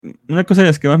una cosa de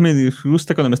las que más me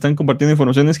disgusta cuando me están compartiendo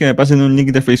información es que me pasen un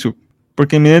link de Facebook,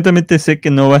 porque inmediatamente sé que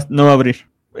no va a abrir.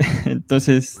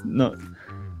 Entonces, no,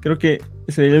 creo que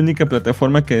sería la única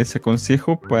plataforma que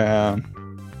desaconsejo para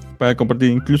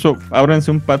compartir. Incluso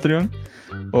ábranse un Patreon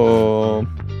o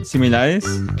similares,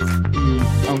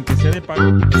 y aunque sea de pago.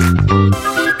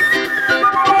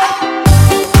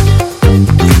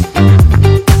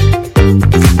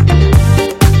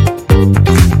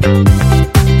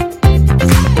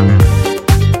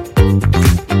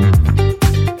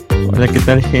 Hola, ¿qué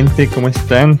tal, gente? ¿Cómo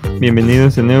están?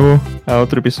 Bienvenidos de nuevo a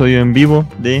otro episodio en vivo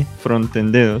de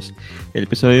Frontendedos. El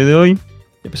episodio de hoy,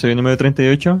 episodio número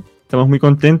 38. Estamos muy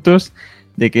contentos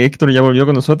de que Héctor ya volvió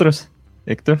con nosotros.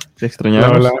 Héctor, te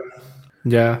extrañamos. Hola.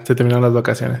 Ya se terminaron las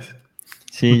vacaciones.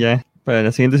 Sí, ya. Para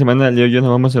la siguiente semana, Leo y yo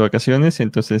nos vamos de vacaciones,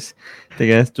 entonces te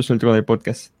quedas tú suelto del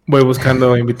podcast. Voy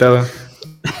buscando invitado.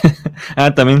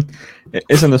 También.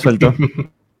 Eso nos faltó.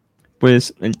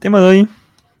 Pues el tema de hoy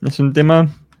es un tema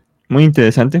muy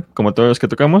interesante, como todos los que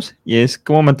tocamos, y es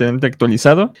cómo mantenerte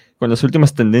actualizado con las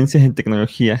últimas tendencias en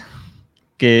tecnología.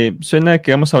 Que suena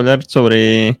que vamos a hablar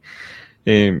sobre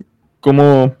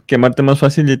cómo quemarte más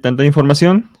fácil de tanta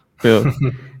información, pero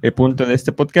el punto de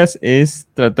este podcast es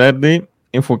tratar de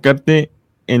enfocarte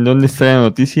en dónde está la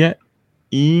noticia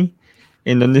y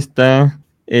en dónde está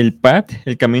el path,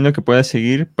 el camino que puedas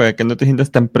seguir para que no te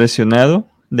sientas tan presionado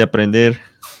de aprender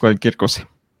cualquier cosa.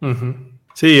 Uh-huh.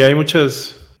 Sí, hay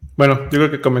muchos. Bueno, yo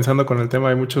creo que comenzando con el tema,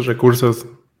 hay muchos recursos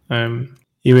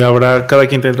y habrá, cada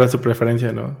quien tendrá su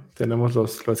preferencia, ¿no? Tenemos lo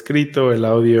escrito, el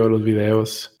audio, los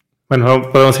videos.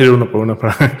 Bueno, podemos ir uno por uno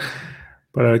para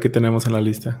ver qué tenemos en la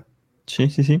lista.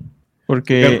 Sí.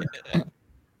 Porque...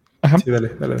 Ajá. Sí,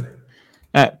 dale.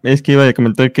 Es que iba a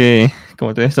comentar que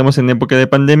como todavía estamos en época de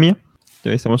pandemia,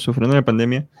 todavía estamos sufriendo la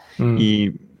pandemia,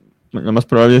 y lo más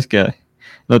probable es que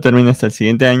no termine hasta el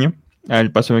siguiente año,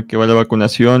 al paso en que va la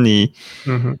vacunación y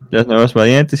las nuevas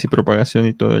variantes y propagación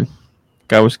y todo el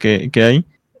caos que hay.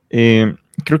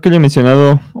 Creo que lo he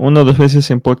mencionado 1 o 2 veces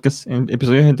en podcast, en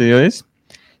episodios anteriores,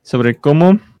 sobre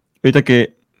cómo ahorita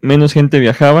que menos gente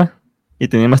viajaba y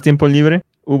tenía más tiempo libre,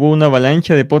 hubo una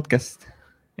avalancha de podcast.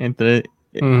 Entre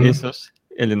esos,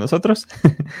 el de nosotros,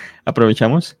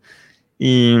 aprovechamos.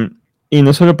 Y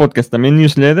no solo podcast, también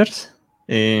newsletters,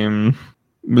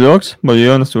 blogs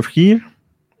volvieron a surgir.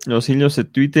 Los hilos de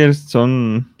Twitter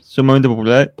son sumamente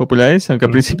populares, aunque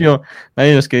al principio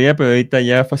nadie los quería, pero ahorita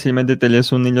ya fácilmente te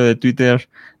lees un hilo de Twitter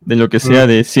de lo que sea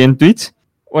de 100 tweets.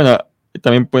 Bueno,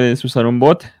 también puedes usar un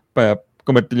bot para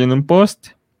convertirlo en un post.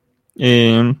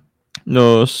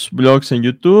 Los blogs en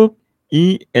YouTube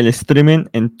y el streaming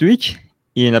en Twitch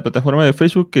y en la plataforma de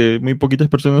Facebook, que muy poquitas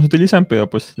personas utilizan, pero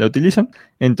pues la utilizan.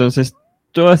 Entonces,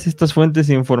 todas estas fuentes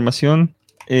de información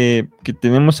que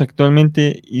tenemos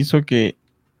actualmente hizo que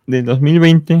de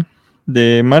 2020,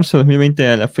 de marzo de 2020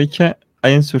 a la fecha,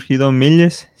 hayan surgido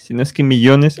miles, si no es que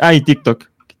millones. Y TikTok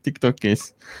que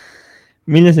es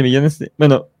miles de millones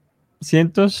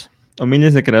cientos o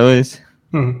miles de creadores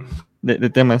de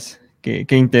temas que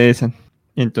interesan.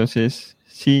 Entonces,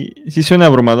 sí suena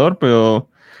abrumador, pero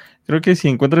creo que si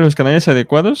encuentras los canales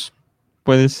adecuados,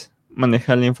 puedes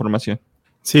manejar la información.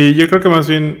 Sí, yo creo que más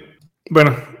bien,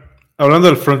 bueno, hablando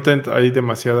del frontend, hay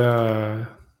demasiadas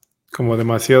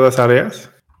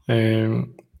áreas,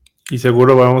 y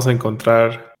seguro vamos a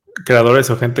encontrar creadores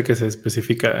o gente que se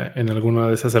especifica en alguna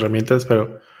de esas herramientas,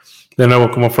 pero de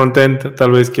nuevo, como frontend,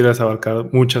 tal vez quieras abarcar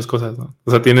muchas cosas, ¿no?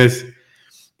 O sea, tienes,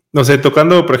 no sé,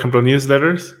 tocando, por ejemplo,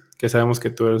 newsletters, que sabemos que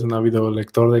tú eres un ávido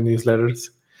lector de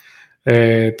newsletters.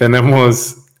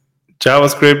 Tenemos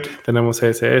JavaScript, tenemos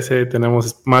CSS,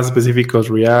 tenemos más específicos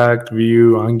React,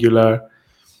 Vue, Angular,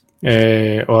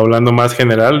 o hablando más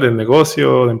general de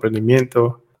negocio, de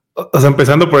emprendimiento. O sea,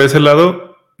 empezando por ese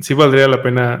lado, sí valdría la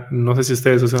pena, no sé si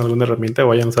ustedes usan alguna herramienta o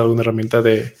vayan a usar alguna herramienta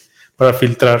para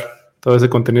filtrar todo ese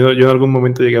contenido. Yo en algún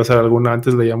momento llegué a usar alguna,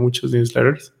 antes leía muchos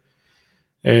newsletters,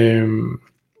 en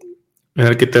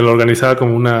el que te lo organizaba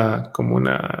como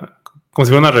si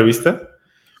fuera una revista.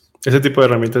 Ese tipo de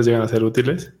herramientas llegan a ser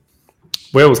útiles.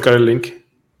 Voy a buscar el link,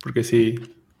 porque sí,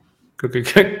 creo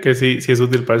que sí es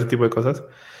útil para ese tipo de cosas.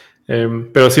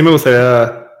 Pero sí me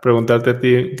gustaría preguntarte a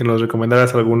ti que nos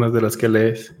recomendaras algunas de las que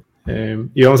lees.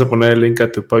 Y vamos a poner el link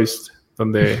a tu post,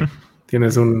 donde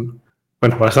tienes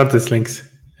bastantes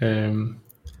links.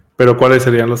 Pero ¿cuáles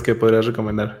serían los que podrías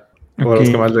recomendar? O los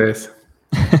que más lees.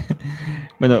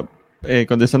 Bueno,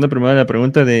 contestando primero a la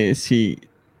pregunta de si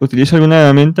utilizo alguna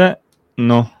herramienta,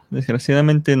 no.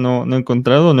 Desgraciadamente no he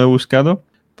encontrado, no he buscado,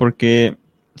 porque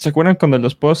 ¿se acuerdan cuando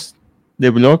los posts de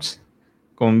blogs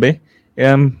con B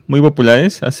eran muy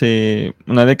populares hace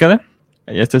una década?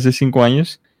 Ya hasta hace 5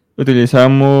 años.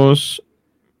 utilizábamos,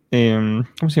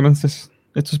 ¿cómo se llaman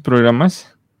estos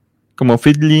programas? Como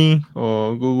Feedly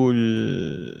o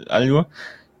Google algo,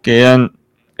 que eran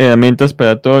herramientas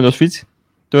para todos los feeds.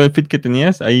 Todo el feed que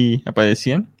tenías, ahí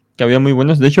aparecían, que había muy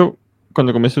buenos. De hecho,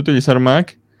 cuando comencé a utilizar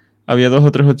Mac, había 2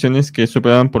 o 3 opciones que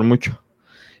superaban por mucho.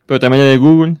 Pero también la de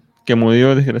Google, que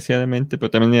murió desgraciadamente, pero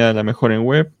también era la mejor en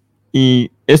web.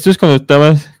 Y esto es cuando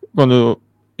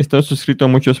estabas suscrito a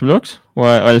muchos blogs o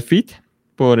al feed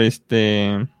por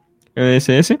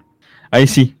RSS. Ahí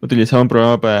sí, utilizaba un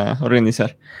programa para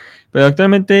organizar. Pero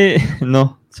actualmente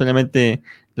no, solamente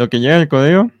lo que llega al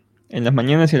correo en las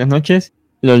mañanas y en las noches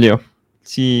lo leo.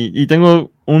 Sí, y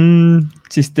tengo un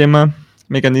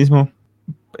mecanismo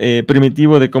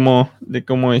primitivo de cómo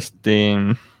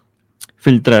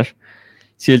filtrar.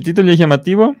 Si el título es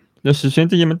llamativo, lo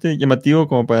suficientemente llamativo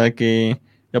como para que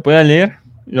lo pueda leer,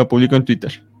 lo publico en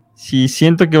Twitter. Si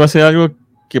siento que va a ser algo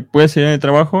que puede ser en el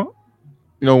trabajo,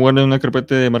 lo guardo en una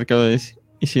carpeta de marcadores.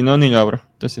 Y si no, ni lo abro.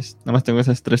 Entonces, nada más tengo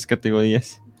esas 3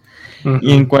 categorías. Uh-huh.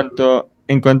 Y en cuanto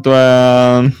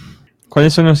a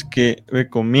cuáles son los que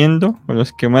recomiendo o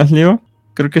los que más leo,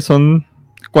 creo que son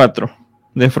 4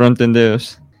 de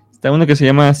frontenderos. Está uno que se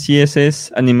llama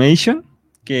CSS Animation,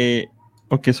 que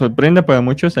sorprenda para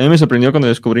muchos. A mí me sorprendió cuando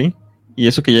lo descubrí, y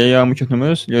eso que ya lleva muchos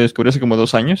números, yo lo descubrí hace como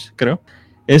 2 años, creo.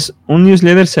 Es un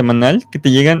newsletter semanal que te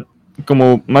llegan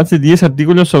como más de 10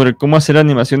 artículos sobre cómo hacer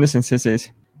animaciones en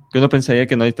CSS. Que uno pensaría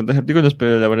que no hay tantos artículos,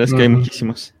 pero la verdad es que hay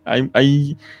muchísimos.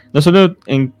 Hay no solo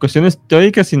en cuestiones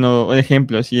teóricas, sino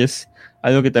ejemplos, y es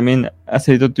algo que también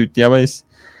hace rato tuiteaba, es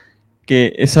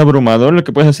que es abrumador lo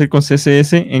que puedes hacer con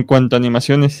CSS en cuanto a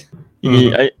animaciones.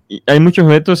 Y hay muchos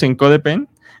retos en CodePen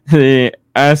de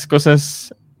haz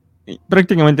cosas,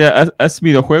 prácticamente haz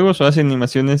videojuegos o haz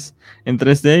animaciones en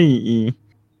 3D,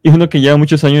 y uno que lleva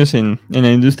muchos años en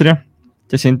la industria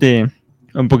se siente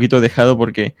un poquito dejado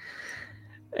porque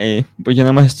pues yo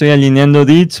nada más estoy alineando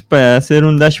DITs para hacer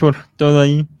un dashboard todo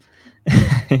ahí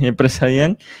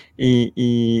empresarial,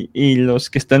 y los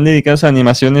que están dedicados a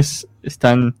animaciones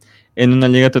están en una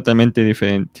liga totalmente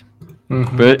diferente.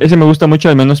 Pero ese me gusta mucho,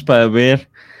 al menos para ver,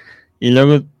 y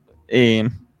luego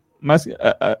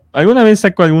alguna vez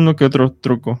saco alguno que otro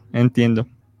truco, entiendo.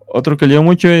 Otro que leo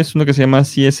mucho es uno que se llama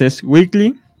CSS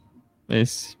Weekly,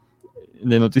 es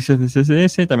de noticias de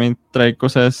CSS, también trae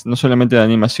cosas no solamente de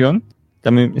animación,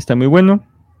 también está muy bueno.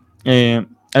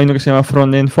 Hay uno que se llama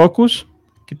Frontend Focus,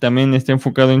 que también está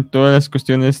enfocado en todas las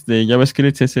cuestiones de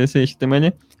JavaScript, CSS y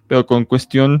HTML, pero con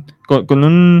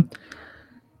un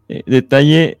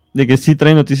detalle de que sí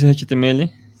trae noticias HTML,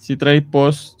 sí trae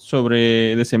posts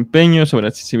sobre desempeño, sobre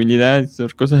accesibilidad,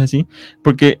 sobre cosas así,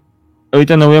 porque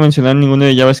ahorita no voy a mencionar ninguno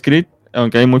de JavaScript,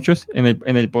 aunque hay muchos.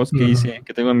 En el post que hice,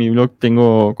 que tengo en mi blog,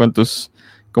 tengo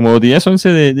como 10, 11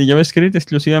 de JavaScript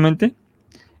exclusivamente,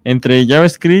 entre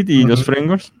JavaScript y los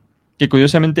frameworks, que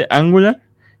curiosamente Angular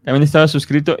también estaba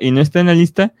suscrito y no está en la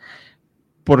lista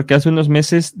porque hace unos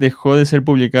meses dejó de ser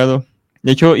publicado.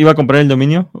 De hecho, iba a comprar el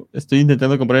dominio, estoy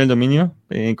intentando comprar el dominio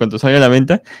en cuanto salga a la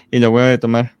venta, y lo voy a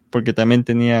retomar porque también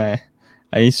tenía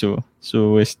ahí su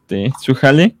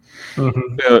jale,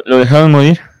 pero lo dejaron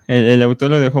morir. El autor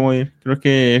lo dejó morir. Creo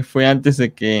que fue antes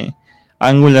de que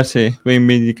Angular se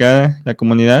reivindicara la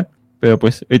comunidad, pero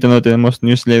pues ahorita no tenemos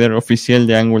newsletter oficial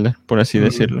de Angular, por así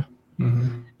decirlo.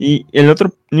 Y el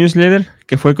otro newsletter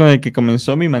que fue con el que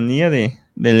comenzó mi manía de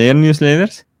leer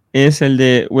newsletters es el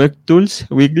de Web Tools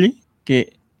Weekly,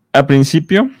 que al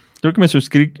principio, creo que me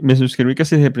suscribí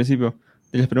casi desde el principio,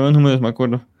 de los primeros números me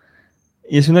acuerdo.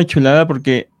 Y es una chulada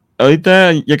porque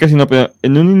ahorita ya casi no, pero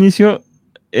en un inicio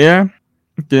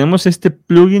tenemos este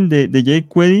plugin de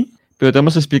jQuery, pero te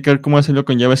vamos a explicar cómo hacerlo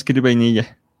con JavaScript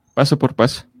vainilla, paso por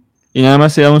paso. Y nada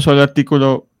más se da un solo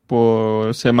artículo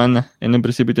por semana, en un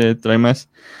principio te trae más.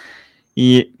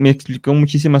 Y me explicó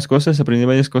muchísimas cosas, aprendí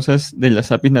varias cosas de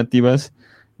las APIs nativas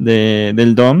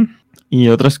del DOM y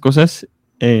otras cosas,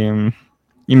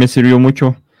 y me sirvió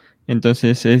mucho.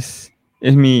 Entonces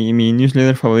es mi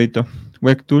newsletter favorito,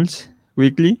 Web Tools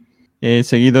Weekly,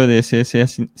 seguido de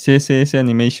CSS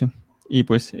Animation. Y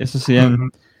pues esos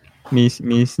serían mis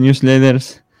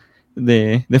newsletters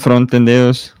de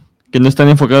frontenderos que no están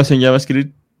enfocados en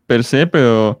JavaScript per se,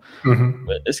 pero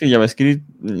es que JavaScript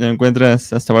lo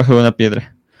encuentras hasta abajo de una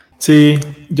piedra. Sí,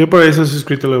 yo por eso he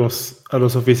suscrito a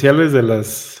los oficiales de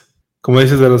las, como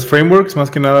dices, de los frameworks, más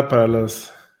que nada para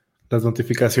las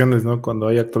notificaciones, ¿no? Cuando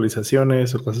hay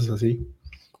actualizaciones o cosas así.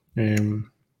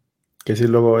 Que sí,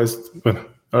 luego es, bueno,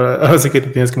 ahora sí que te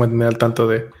tienes que mantener al tanto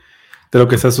de lo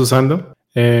que estás usando.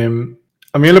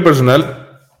 A mí en lo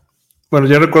personal, bueno,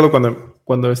 yo recuerdo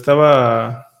cuando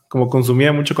estaba, como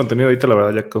consumía mucho contenido, ahorita la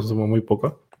verdad ya consumo muy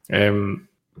poco.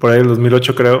 Por ahí en el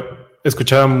 2008 creo,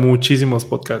 escuchaba muchísimos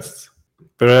podcasts,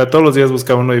 pero todos los días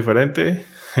buscaba uno diferente,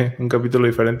 un capítulo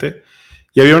diferente.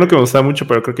 Y había uno que me gustaba mucho,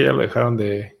 pero creo que ya lo dejaron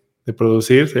de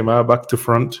producir, se llamaba Back to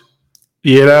Front.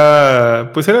 Y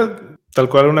era tal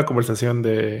cual una conversación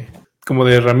como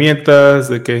de herramientas,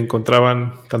 de que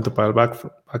encontraban tanto para el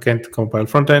backend como para el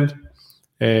frontend.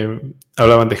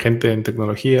 Hablaban de gente en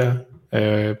tecnología,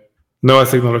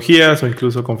 nuevas tecnologías o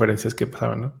incluso conferencias que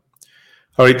pasaban, ¿no?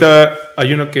 Ahorita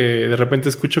hay uno que de repente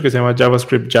escucho que se llama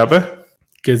JavaScript Java,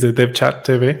 que es de DevChat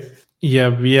TV. Y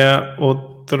había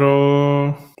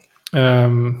otro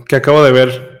que acabo de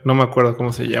ver, no me acuerdo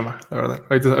cómo se llama, la verdad.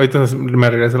 Ahorita me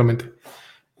regresa a la mente.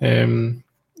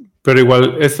 Pero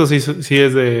igual, esto sí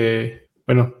es de,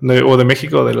 bueno, o de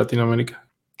México o de Latinoamérica.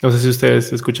 No sé si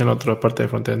ustedes escuchan otra parte de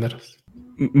Frontenderos.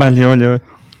 Vale.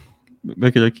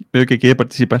 Veo que quiere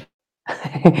participar.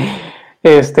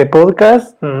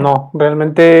 Podcast, no.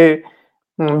 Realmente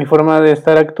mi forma de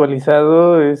estar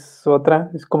actualizado es otra.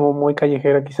 Es como muy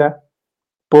callejera quizá.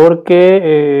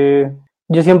 Porque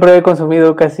yo siempre he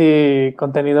consumido casi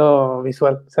contenido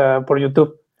visual. O sea, por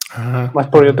YouTube. Más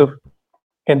por YouTube.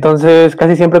 Entonces,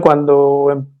 casi siempre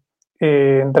cuando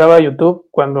entraba a YouTube,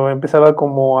 cuando empezaba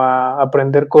como a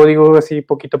aprender código así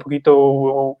poquito a poquito,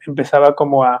 o empezaba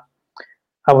como a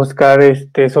buscar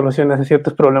soluciones a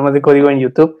ciertos problemas de código en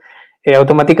YouTube,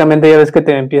 automáticamente ya ves que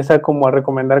te empieza como a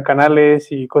recomendar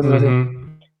canales y cosas así.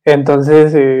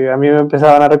 Entonces, a mí me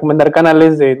empezaban a recomendar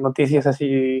canales de noticias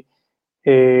así,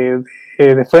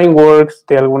 de frameworks,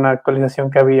 de alguna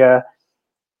actualización que había,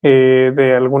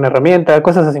 de alguna herramienta,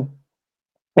 cosas así.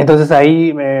 Entonces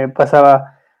ahí me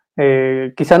pasaba,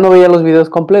 quizá no veía los videos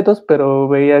completos, pero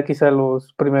veía quizá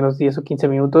los primeros 10 o 15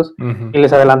 minutos y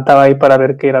les adelantaba ahí para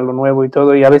ver qué era lo nuevo y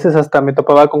todo. Y a veces hasta me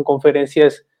topaba con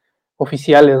conferencias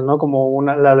oficiales, ¿no? Como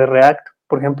la de React,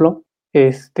 por ejemplo.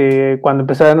 Cuando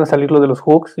empezaron a salir lo de los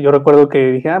hooks, yo recuerdo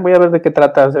que dije, voy a ver de qué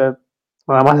trata, o sea,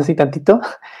 nada más así tantito.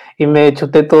 Y me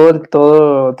chuté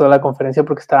toda la conferencia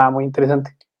porque estaba muy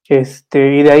interesante.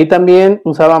 Y de ahí también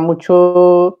usaba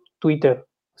mucho Twitter.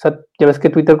 O sea, ya ves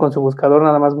que Twitter con su buscador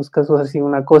nada más buscas así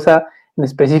una cosa en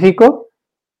específico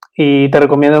y te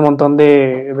recomienda un montón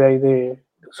de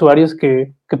usuarios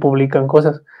que publican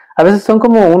cosas. A veces son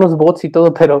como unos bots y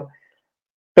todo,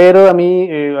 pero a mí,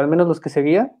 al menos los que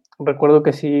seguía, recuerdo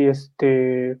que sí,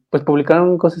 pues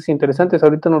publicaron cosas interesantes.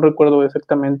 Ahorita no recuerdo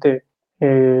exactamente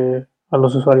a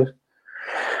los usuarios.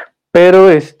 Pero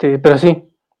sí,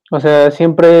 o sea,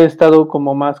 siempre he estado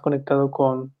como más conectado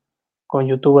con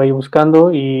YouTube ahí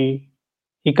buscando y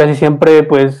casi siempre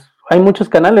pues hay muchos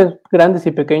canales grandes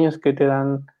y pequeños que te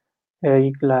dan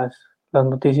ahí las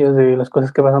noticias de las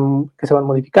cosas que se van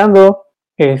modificando,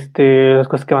 las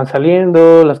cosas que van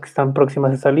saliendo, las que están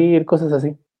próximas a salir, cosas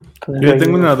así. Entonces, yo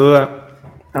tengo una duda.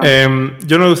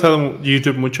 Yo no he usado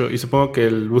YouTube mucho y supongo que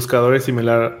el buscador es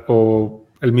similar o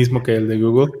el mismo que el de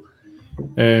Google.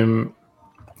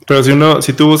 Pero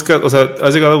si tú buscas, o sea,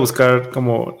 has llegado a buscar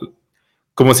como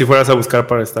si fueras a buscar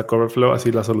para Stack Overflow,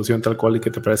 así la solución tal cual y que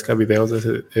te aparezca videos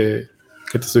que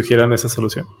te sugieran esa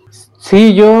solución.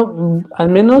 Sí, yo al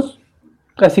menos,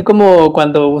 así como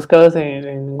cuando buscabas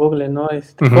en Google, ¿no?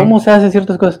 ¿Cómo se hacen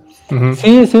ciertas cosas?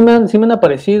 Sí me han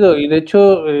aparecido y de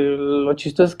hecho lo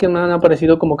chistoso es que me han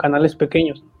aparecido como canales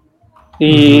pequeños.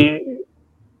 Y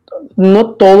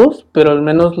no todos, pero al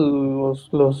menos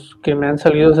los que me han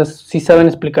salido, o sea, sí saben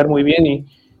explicar muy bien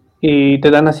y te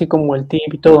dan así como el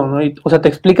tip y todo, ¿no? O sea, te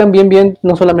explican bien,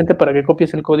 no solamente para que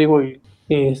copies el código y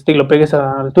lo pegues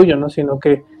al tuyo, ¿no? Sino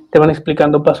que te van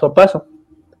explicando paso a paso.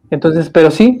 Entonces, pero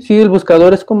sí, el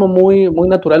buscador es como muy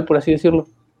natural, por así decirlo.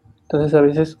 Entonces, a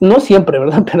veces, no siempre,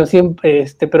 ¿verdad? Pero siempre,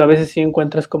 pero a veces sí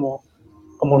encuentras como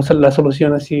la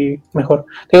solución así mejor.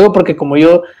 Te digo porque como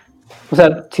yo, o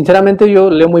sea, sinceramente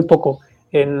yo leo muy poco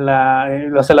en la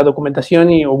documentación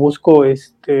o busco,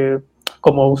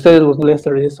 como ustedes los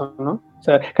Lester y eso, ¿no? O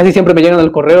sea, casi siempre me llegan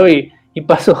al correo y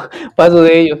paso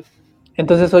de ellos.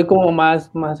 Entonces soy como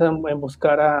más en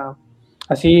buscar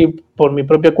así por mi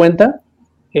propia cuenta,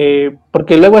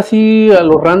 porque luego así a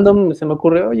lo random se me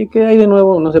ocurre, oye, ¿qué hay de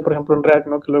nuevo? No sé, por ejemplo en React,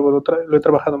 ¿no? Que luego lo he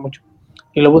trabajado mucho.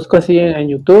 Y lo busco así en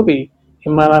YouTube y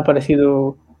me han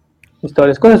aparecido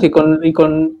varias cosas y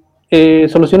con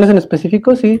soluciones en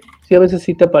específico, sí, a veces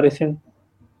sí te aparecen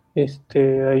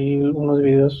ahí unos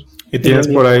videos. ¿Y tienes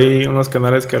por ahí unos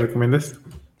canales que recomiendes?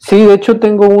 Sí, de hecho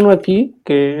tengo uno aquí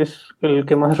que es el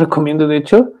que más recomiendo, de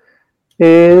hecho.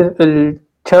 El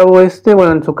chavo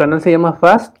bueno, en su canal se llama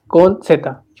Fast con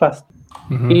Z, Fast.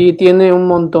 Y tiene un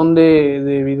montón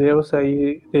de videos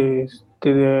ahí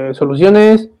de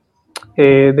soluciones,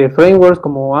 de frameworks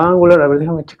como Angular. A ver,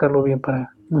 déjame checarlo bien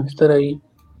para no estar ahí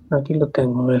Aquí lo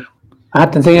tengo, a ver.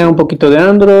 Te enseñan un poquito de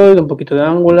Android, un poquito de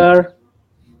Angular,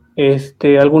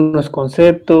 algunos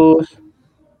conceptos,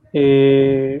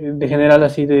 de general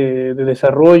así de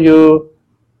desarrollo,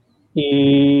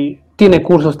 y tiene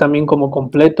cursos también como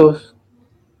completos,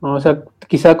 ¿no? O sea,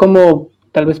 quizá como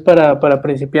tal vez para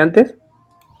principiantes,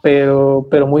 pero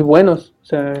muy buenos, o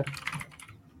sea,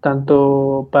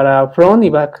 tanto para front y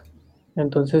back.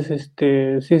 Entonces,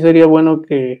 sí sería bueno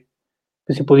que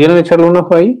si pudieran echarle un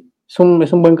ojo ahí, es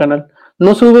un buen canal.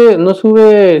 No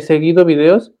sube seguido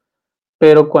videos,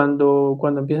 pero cuando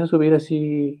empieza a subir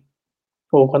así,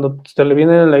 o cuando te le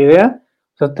viene la idea,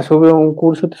 o sea, te sube un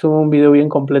curso, te sube un video bien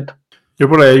completo. Yo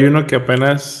por ahí hay uno que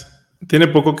apenas tiene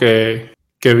poco que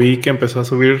vi que empezó a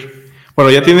subir.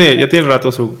 Bueno, ya tiene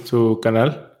rato su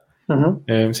canal. Uh-huh.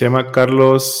 Se llama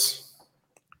Carlos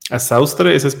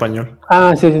Asaustre, es español.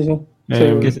 Sí, sí, sí.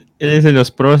 Él es de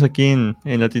los pros aquí en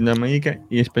Latinoamérica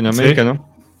y Hispanoamérica, ¿sí? ¿no?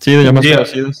 Sí, de los más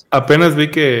conocidos. Apenas vi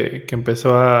que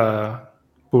empezó a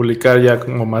publicar ya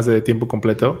como más de tiempo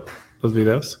completo los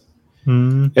videos.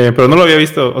 Pero no lo había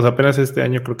visto, o sea, apenas este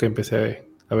año creo que empecé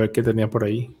a ver qué tenía por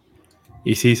ahí.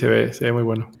 Y sí, se ve muy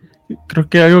bueno. Creo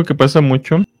que algo que pasa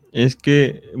mucho es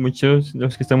que muchos de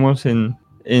los que estamos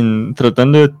en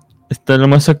tratando de estar lo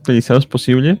más actualizados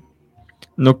posible,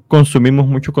 no consumimos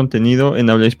mucho contenido en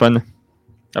habla hispana.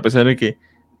 A pesar de que,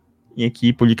 y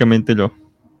aquí públicamente lo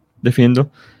defiendo,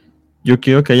 yo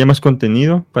quiero que haya más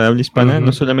contenido para habla hispana,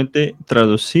 no solamente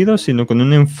traducido, sino con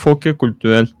un enfoque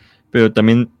cultural. Pero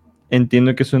también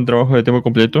entiendo que es un trabajo de tiempo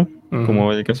completo,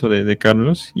 como el caso de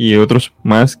Carlos y otros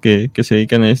más que se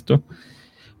dedican a esto.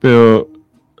 Pero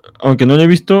aunque no lo he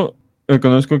visto,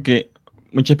 reconozco que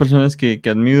muchas personas que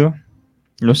admiro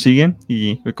lo siguen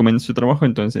y recomiendan su trabajo,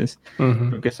 entonces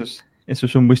creo que eso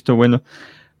es un visto bueno.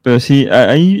 Pero sí,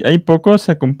 hay pocos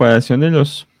a comparación de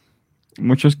los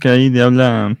muchos que hay de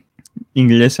habla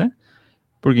inglesa,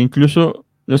 porque incluso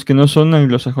los que no son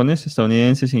anglosajones,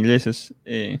 estadounidenses, ingleses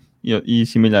y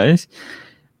similares,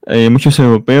 muchos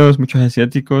europeos, muchos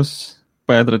asiáticos,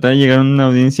 para tratar de llegar a una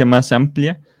audiencia más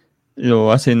amplia,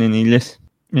 lo hacen en inglés.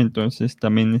 Entonces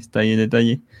también está ahí el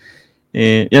detalle.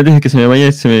 Y antes de que se me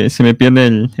vaya, se me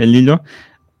pierde el hilo.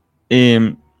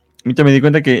 Ahorita me di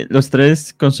cuenta que los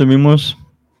tres consumimos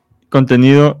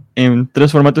contenido en 3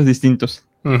 formatos distintos.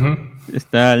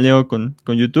 Está Leo con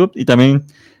YouTube y también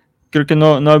creo que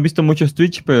no he visto muchos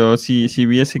Twitch, pero si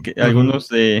viese que algunos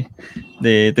de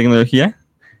tecnología,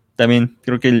 también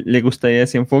creo que le gustaría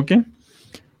ese enfoque.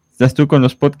 Estás tú con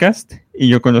los podcasts y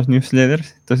yo con los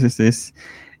newsletters, entonces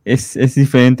es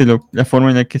diferente la forma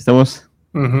en la que estamos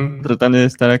tratando de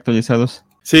estar actualizados.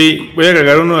 Sí, voy a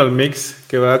agregar uno al mix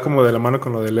que va como de la mano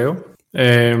con lo de Leo.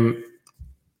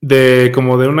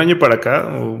 Como de un año para acá,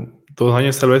 o 2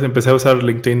 años tal vez, empecé a usar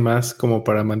LinkedIn más como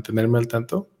para mantenerme al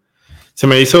tanto. Se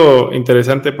me hizo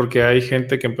interesante porque hay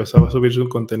gente que empezó a subir su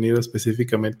contenido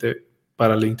específicamente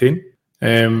para LinkedIn.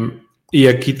 Y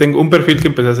aquí tengo un perfil que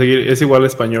empecé a seguir, es igual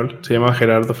español, se llama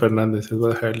Gerardo Fernández, les voy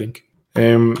a dejar el link.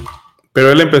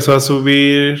 Pero él empezó a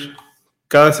subir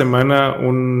cada semana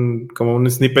como un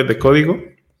snippet de código.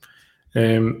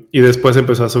 Y después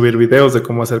empezó a subir videos de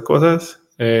cómo hacer cosas.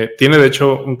 Tiene de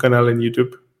hecho un canal en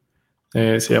YouTube,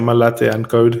 se llama Latte and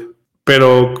Code,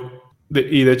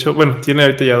 y de hecho, bueno, tiene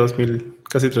ahorita ya 2,000,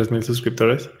 casi 3,000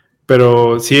 suscriptores,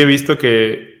 pero sí he visto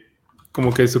que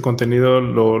como que su contenido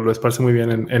lo esparce muy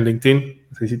bien en LinkedIn,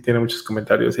 sí tiene muchos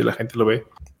comentarios y la gente lo ve.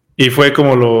 Y fue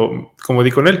como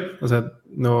di con él, o sea,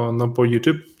 no por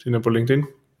YouTube, sino por LinkedIn.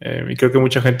 Y creo que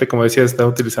mucha gente, como decía, está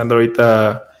utilizando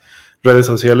ahorita redes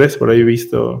sociales, por ahí he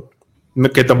visto,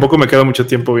 que tampoco me queda mucho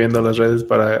tiempo viendo las redes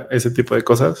para ese tipo de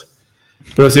cosas,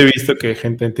 pero sí he visto que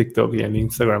gente en TikTok y en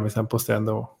Instagram están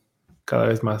posteando cada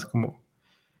vez más como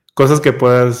cosas que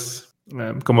puedas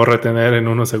como retener en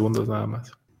unos segundos nada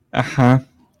más. Ajá,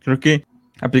 creo que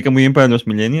aplica muy bien para los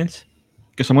millennials,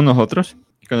 que somos nosotros.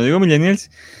 Cuando digo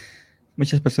millennials,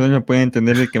 muchas personas me pueden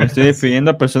entender de que me estoy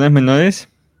refiriendo a personas menores,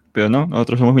 pero no,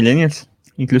 nosotros somos millennials.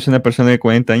 Incluso una persona de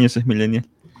 40 años es millennial.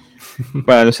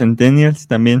 Para los centennials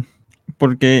también,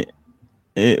 porque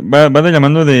va de la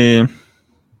mano de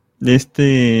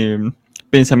este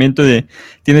pensamiento de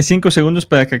tienes 5 segundos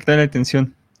para captar la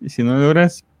atención y si no lo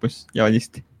logras, pues ya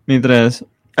valiste. Mientras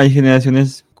hay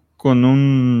generaciones con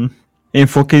un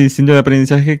enfoque distinto de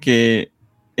aprendizaje que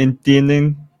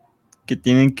entienden que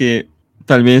tienen que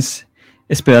tal vez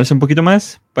esperarse un poquito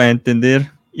más para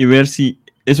entender y ver si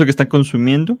eso que están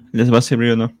consumiendo les va a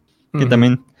servir o no. Que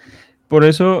también, por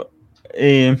eso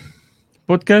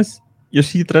podcast yo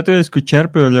sí trato de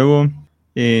escuchar, pero luego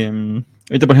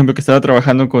ahorita por ejemplo que estaba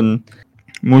trabajando con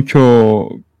mucho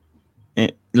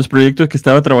los proyectos que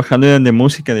estaba trabajando eran de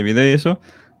música, de video y eso.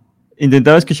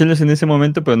 Intentaba escucharlos en ese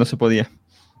momento, pero no se podía.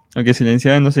 Aunque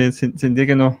silenciaba, no sé, sentía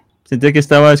que no. Sentía que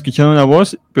estaba escuchando una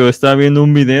voz, pero estaba viendo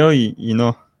un video y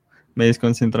no, me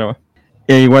desconcentraba.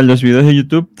 E igual los videos de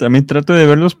YouTube también trato de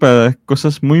verlos para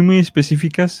cosas muy muy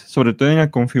específicas, sobre todo en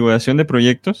la configuración de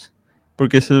proyectos,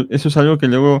 porque eso es algo que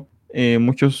luego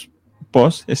muchos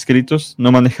posts escritos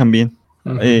no manejan bien.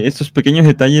 Uh-huh. Estos pequeños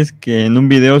detalles que en un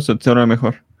video se observa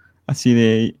mejor. Así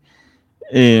de,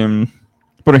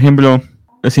 por ejemplo,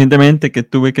 recientemente que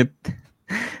tuve que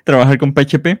trabajar con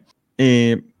PHP,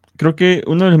 creo que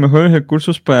uno de los mejores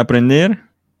recursos para aprender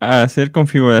a hacer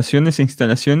configuraciones e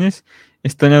instalaciones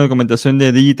está en la documentación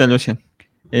de DigitalOcean.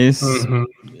 Es uh-huh.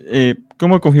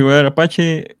 Cómo configurar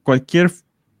Apache, cualquier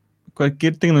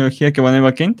tecnología que va en el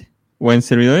backend o en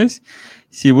servidores.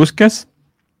 Si buscas,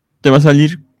 te va a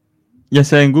salir, ya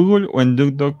sea en Google o en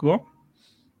DuckDuckGo,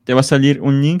 te va a salir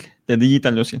un link de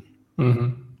DigitalOcean.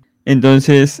 Uh-huh.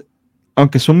 Entonces,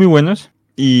 aunque son muy buenos,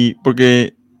 y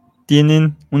porque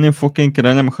tienen un enfoque en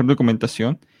crear la mejor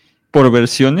documentación por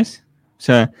versiones, o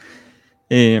sea,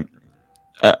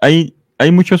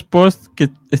 hay muchos posts que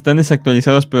están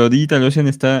desactualizados, pero DigitalOcean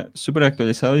está súper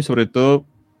actualizado y sobre todo,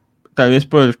 tal vez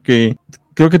porque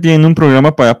creo que tienen un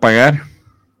programa para pagar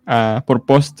por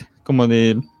post, como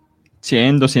de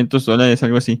 $100, $200,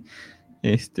 algo así.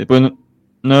 Pues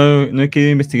no he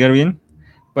querido investigar bien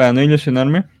para no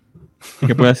ilusionarme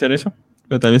que pueda hacer eso,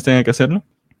 pero tal vez tenga que hacerlo.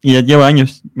 Y ya lleva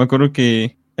años. Me acuerdo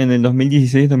que en el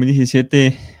 2016,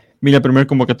 2017 vi la primera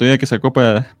convocatoria que sacó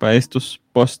para estos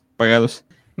posts pagados.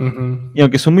 Uh-huh. Y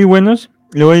aunque son muy buenos,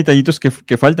 luego hay detallitos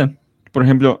que faltan. Por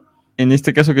ejemplo, en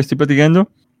este caso que estoy platicando,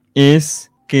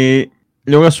 es que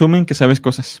luego asumen que sabes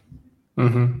cosas.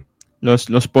 Uh-huh.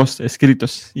 Los posts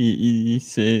escritos y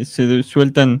se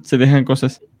sueltan, se dejan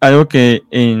cosas. Algo que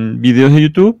en videos de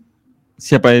YouTube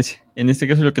sí aparece. En este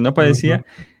caso lo que no aparecía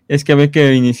uh-huh. es que había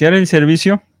que iniciar el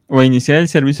servicio o iniciar el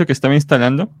servicio que estaba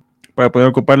instalando para poder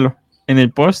ocuparlo. En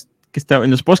el post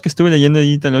en los posts que estuve leyendo de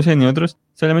DigitalOcean y otros,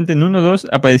 solamente en 1 o 2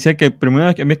 aparecía que primero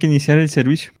había que iniciar el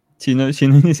servicio. Si no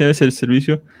iniciabas el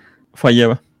servicio,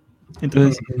 fallaba.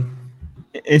 Entonces, uh-huh.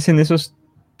 es en esos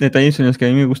detalles en los que a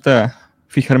mí me gusta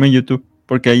fijarme en YouTube,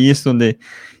 porque ahí es donde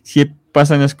sí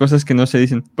pasan las cosas que no se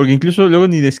dicen. Porque incluso luego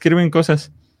ni describen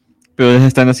cosas, pero las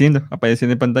están haciendo,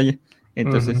 aparecen en pantalla.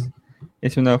 Entonces, uh-huh.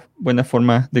 es una buena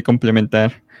forma de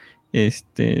complementar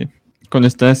cuando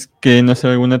estás queriendo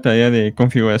hacer alguna tarea de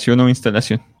configuración o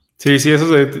instalación. Sí, esos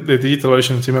de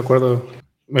DigitalOcean, sí me acuerdo.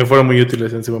 Me fueron muy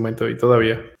útiles en su momento y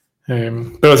todavía.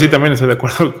 Pero sí, también estoy de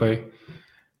acuerdo que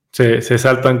se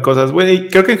saltan cosas. Bueno, y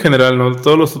creo que en general, ¿no?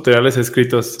 Todos los tutoriales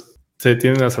escritos se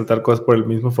tienden a saltar cosas por el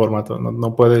mismo formato.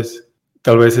 No puedes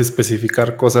tal vez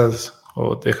especificar cosas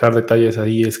o dejar detalles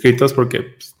ahí escritos porque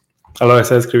pues, a la hora de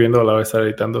estar escribiendo o a la hora de estar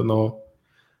editando no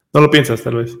lo piensas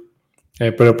tal vez.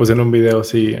 Pero pues en un video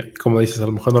sí, como dices, a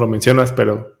lo mejor no lo mencionas,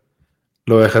 pero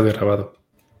lo dejas de grabado.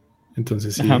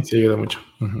 Entonces sí ayuda mucho.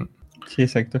 Uh-huh. Sí,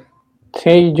 exacto.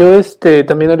 Sí, yo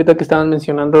también ahorita que estaban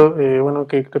mencionando,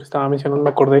 que Héctor estaba mencionando,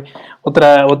 me acordé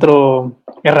otra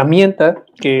herramienta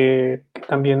que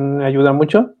también me ayuda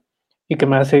mucho y que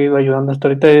me ha seguido ayudando hasta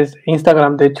ahorita es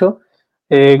Instagram. De hecho,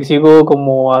 sigo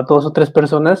como a 2 o 3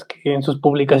 personas que en sus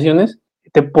publicaciones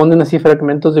te ponen así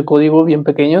fragmentos de código bien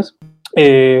pequeños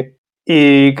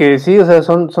y que sí, o sea,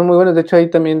 son muy buenos. De hecho, ahí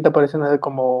también te aparecen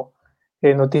como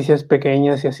noticias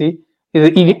pequeñas y así.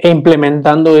 Y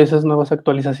implementando esas nuevas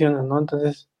actualizaciones, ¿no?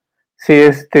 Entonces, sí,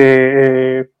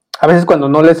 a veces cuando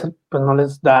no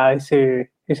les da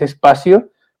ese espacio,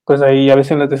 pues ahí a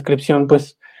veces en la descripción,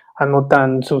 pues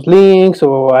anotan sus links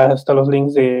o hasta los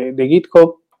links de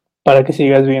GitHub para que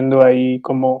sigas viendo ahí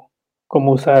cómo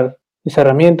usar esa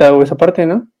herramienta o esa parte,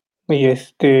 ¿no? Y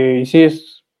sí,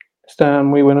 está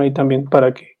muy bueno ahí también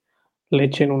para que le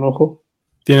echen un ojo.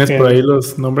 ¿Tienes por ahí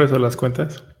los nombres o las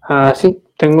cuentas? Sí,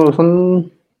 de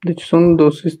hecho son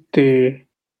 2,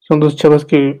 son 2 chavas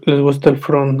que les gusta el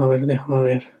front. A ver, déjame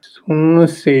ver. Uno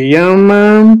se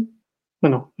llama,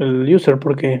 bueno, el user,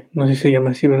 porque no sé si se llama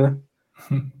así, ¿verdad?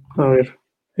 A ver,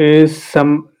 es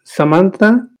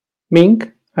Samantha Mink,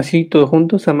 así todo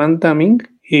junto, Samantha Mink,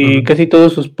 y casi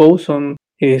todos sus posts son,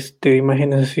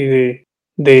 imágenes así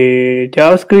de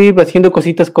JavaScript, haciendo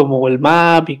cositas como el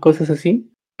map y cosas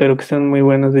así, pero que están muy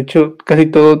buenas. De hecho, casi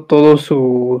todos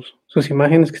sus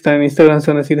imágenes que están en Instagram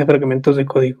son así de fragmentos de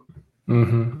código.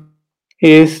 Uh-huh.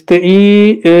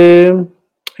 Y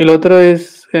el otro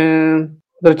es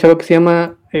otro chavo que se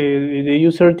llama the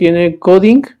user tiene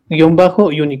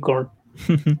coding-unicorn.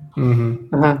 Uh-huh.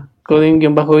 Ajá,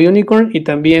 coding-unicorn, y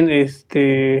también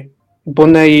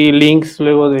pone ahí links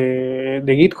luego de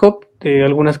GitHub de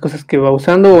algunas cosas que va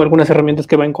usando o algunas herramientas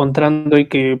que va encontrando y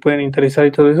que pueden interesar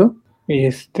y todo eso. Y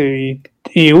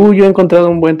yo he encontrado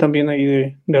un buen también ahí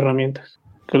de herramientas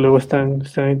que luego están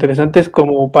interesantes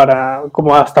como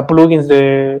hasta plugins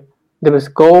de VS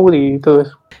Code y todo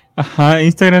eso. Ajá,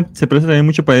 Instagram se presta también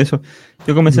mucho para eso.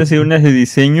 Yo comencé a hacer unas de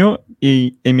diseño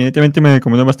y inmediatamente me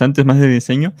recomendó bastantes más de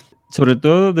diseño. Sobre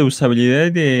todo de usabilidad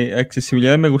y de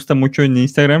accesibilidad me gusta mucho en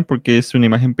Instagram porque es una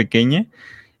imagen pequeña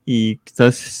y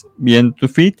estás viendo tu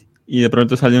feed y de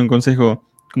pronto sale un consejo: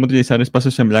 cómo utilizar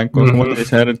espacios en blanco, cómo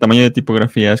utilizar el tamaño de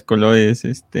tipografías, colores,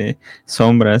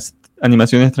 sombras,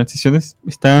 animaciones, transiciones.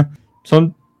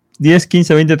 Son 10,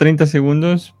 15, 20, 30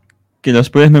 segundos que los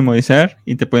puedes memorizar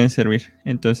y te pueden servir.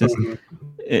 Entonces,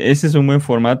 ese es un buen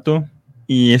formato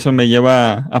y eso me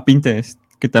lleva a Pinterest,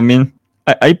 que también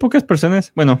hay pocas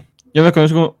personas, bueno, yo no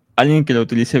conozco a alguien que lo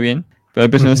utilice bien, pero hay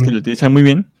personas que lo utilizan muy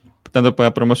bien, tanto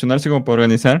para promocionarse como para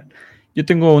organizar. Yo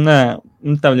tengo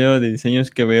un tablero de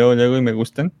diseños que veo luego y me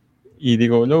gustan y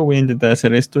digo, luego voy a intentar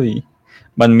hacer esto y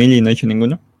van 1000 y no he hecho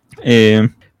ninguno.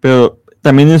 Pero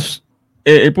también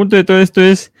el punto de todo esto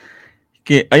es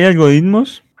que hay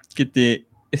algoritmos que te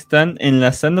están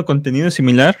enlazando contenido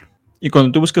similar y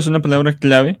cuando tú buscas una palabra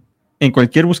clave en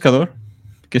cualquier buscador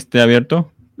que esté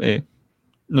abierto,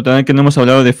 notarán que no hemos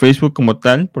hablado de Facebook como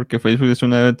tal, porque Facebook es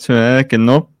una red social que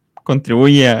no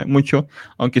contribuye mucho,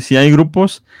 aunque sí hay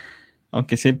grupos,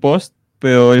 aunque sí hay posts,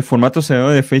 pero el formato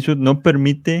cerrado de Facebook no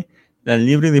permite la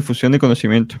libre difusión de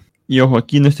conocimiento. Y ojo,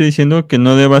 aquí no estoy diciendo que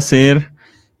no deba ser,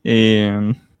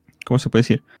 ¿cómo se puede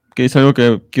decir? Que es algo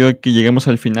que quiero que lleguemos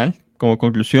al final como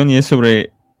conclusión, y es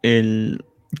sobre el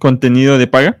contenido de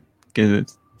paga que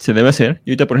se debe hacer.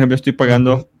 Yo ahorita, por ejemplo, estoy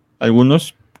pagando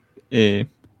algunas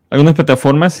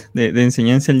plataformas de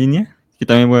enseñanza en línea, que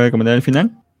también voy a recomendar al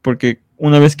final, porque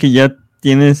una vez que ya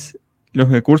tienes los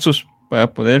recursos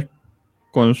para poder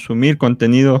consumir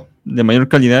contenido de mayor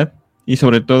calidad y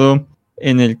sobre todo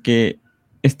en el que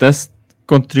estás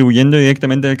contribuyendo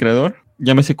directamente al creador,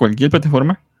 llámese cualquier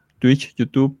plataforma, Twitch,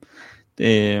 YouTube,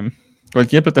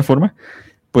 cualquier plataforma,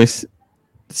 pues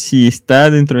si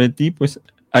está dentro de ti, pues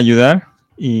ayudar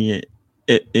y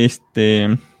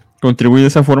contribuir de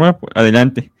esa forma, pues,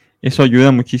 adelante. Eso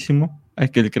ayuda muchísimo a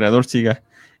que el creador siga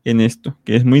en esto,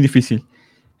 que es muy difícil.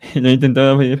 Lo he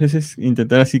intentado varias veces,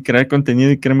 intentar así crear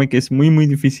contenido, y créanme que es muy muy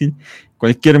difícil.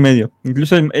 Cualquier medio,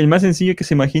 incluso el más sencillo que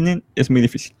se imaginen, es muy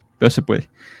difícil, pero se puede.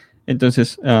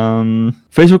 Entonces,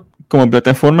 Facebook como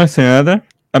plataforma cerrada,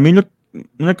 a mí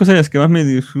una cosa de las que más me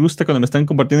disgusta cuando me están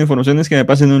compartiendo información es que me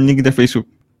pasen un link de Facebook,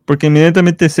 porque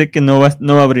inmediatamente sé que no va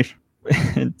a abrir.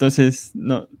 Entonces,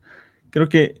 no, creo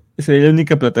que sería la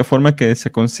única plataforma que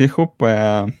desaconsejo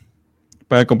para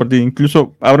compartir.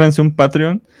 Incluso ábranse un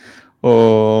Patreon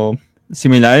o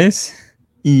similares,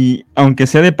 y aunque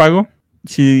sea de pago,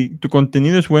 si tu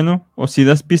contenido es bueno o si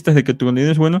das pistas de que tu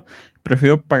contenido es bueno,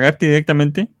 prefiero pagarte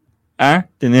directamente a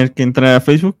tener que entrar a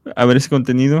Facebook a ver ese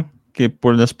contenido que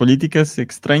por las políticas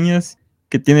extrañas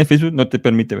que tiene Facebook no te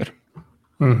permite ver.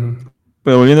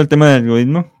 Pero volviendo al tema del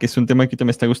algoritmo, que es un tema que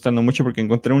me está gustando mucho, porque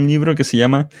encontré un libro que se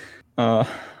llama, no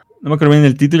me acuerdo bien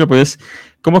el título, pero es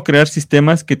Cómo crear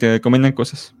sistemas que te recomiendan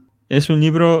cosas. Es un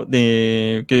libro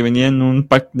que venía en un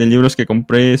pack de libros que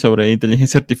compré sobre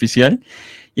inteligencia artificial,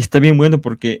 y está bien bueno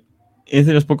porque es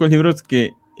de los pocos libros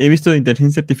que he visto de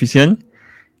inteligencia artificial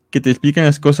que te explican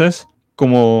las cosas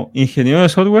como ingeniero de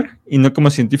software y no como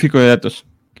científico de datos,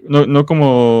 no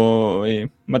como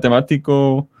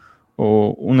matemático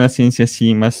o una ciencia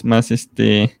así más o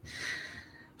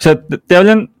sea, te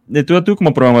hablan de tú a tú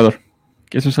como programador,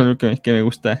 que eso es algo que me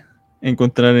gusta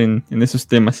encontrar en esos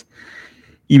temas.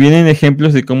 Y vienen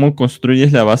ejemplos de cómo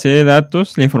construyes la base de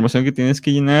datos, la información que tienes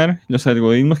que llenar, los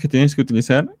algoritmos que tienes que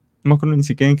utilizar. No me acuerdo ni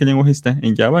siquiera en qué lenguaje está,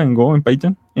 en Java, en Go, en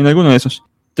Python, en alguno de esos.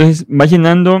 Entonces vas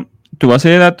llenando tu base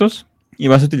de datos y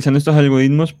vas utilizando estos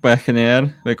algoritmos para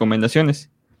generar recomendaciones.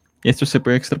 Y esto se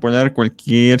puede extrapolar a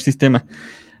cualquier sistema.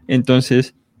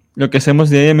 Entonces, lo que hacemos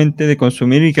diariamente de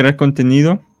consumir y crear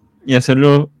contenido y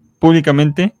hacerlo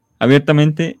públicamente,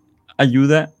 abiertamente,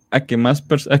 ayuda a que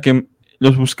a que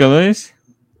los buscadores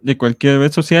de cualquier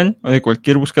red social o de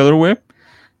cualquier buscador web,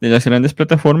 de las grandes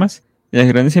plataformas, de las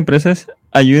grandes empresas,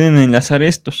 ayuden a enlazar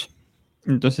estos.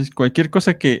 Entonces, cualquier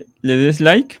cosa que le des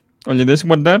like, o le des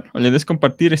guardar, o le des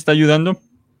compartir, está ayudando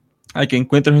a que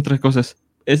encuentres otras cosas.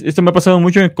 Esto me ha pasado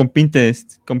mucho con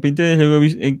Pinterest. Con Pinterest luego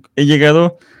he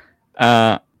llegado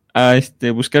a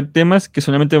buscar temas que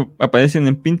solamente aparecen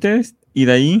en Pinterest, y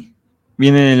de ahí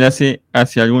viene el enlace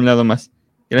hacia algún lado más.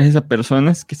 Gracias a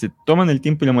personas que se toman el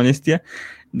tiempo y la molestia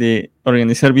de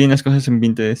organizar bien las cosas en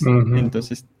Pinterest.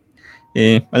 Entonces,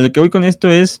 a lo que voy con esto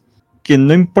es que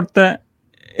no importa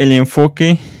el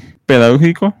enfoque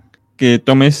pedagógico que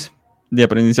tomes de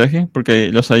aprendizaje,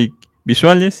 porque los hay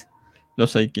visuales,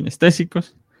 los hay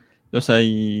kinestésicos, los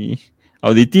hay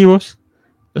auditivos,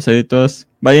 los hay de todas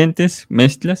variantes,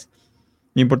 mezclas.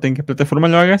 No importa en qué plataforma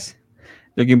lo hagas,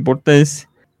 lo que importa es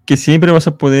que siempre vas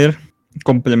a poder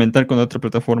complementar con otra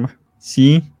plataforma.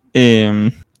 Si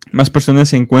más personas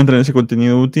se encuentran ese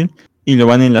contenido útil y lo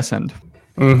van enlazando.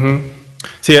 Uh-huh.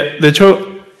 Sí, de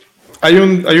hecho, hay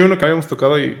uno que habíamos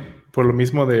tocado y por lo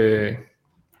mismo de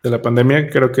la pandemia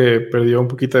creo que perdió un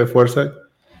poquito de fuerza,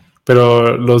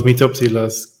 pero los meetups y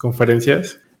las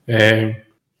conferencias,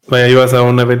 ibas a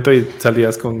un evento y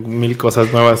salías con 1000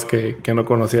 cosas nuevas que no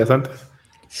conocías antes.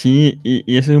 Sí,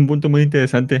 y ese es un punto muy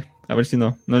interesante. A ver si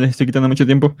no les estoy quitando mucho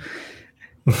tiempo.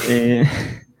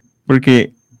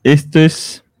 Porque esto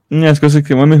es una de las cosas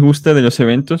que más me gusta de los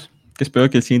eventos, que espero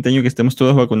que el siguiente año que estemos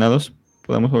todos vacunados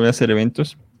podamos volver a hacer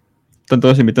eventos. Están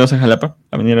todos invitados a Jalapa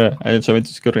a venir a los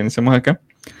eventos que organizamos acá.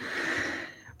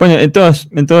 Bueno, en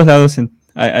todos lados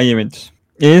hay eventos.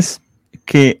 Es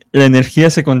que la energía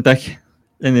se contagia.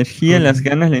 La energía, las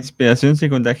ganas, la inspiración se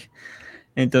contagia.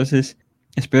 Entonces,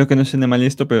 espero que no suene mal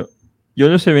esto, pero yo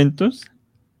los eventos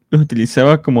los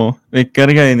utilizaba como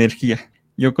recarga de energía.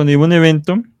 Yo cuando iba a un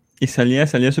evento y salía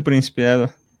súper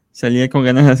inspirado. Salía con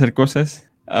ganas de hacer cosas.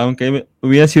 Aunque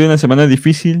hubiera sido una semana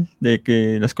difícil, de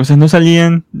que las cosas no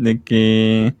salían, de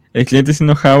que el cliente se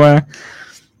enojaba,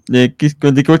 de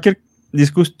cualquier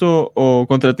disgusto o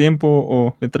contratiempo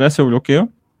o retraso o bloqueo.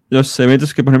 Los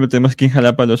eventos que por ejemplo tenemos aquí en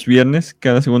Jalapa los viernes,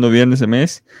 cada segundo viernes de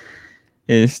mes,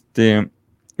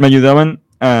 me ayudaban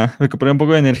a recuperar un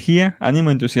poco de energía,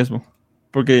 ánimo, entusiasmo.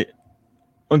 Porque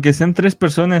aunque sean 3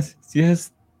 personas, si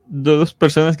esas 2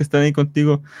 personas que están ahí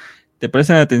contigo te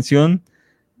prestan atención,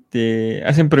 te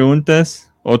hacen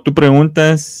preguntas o tú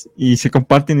preguntas y se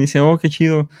comparten y dicen, oh, qué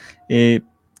chido,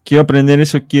 quiero aprender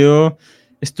eso, quiero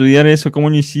estudiar eso, ¿cómo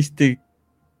lo hiciste?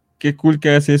 Qué cool que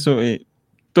hagas eso.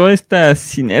 Toda esta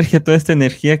sinergia, toda esta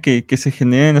energía que se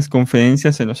genera en las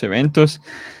conferencias, en los eventos.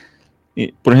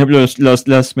 Por ejemplo,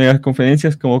 las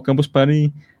megaconferencias como Campus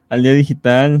Party, Aldea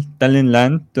Digital,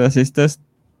 Talentland, todas estas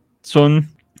son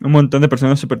un montón de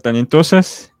personas súper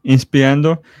talentosas,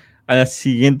 inspirando a la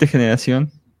siguiente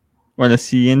generación o a la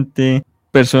siguiente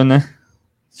persona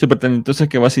súper talentosa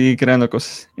que va a seguir creando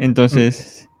cosas.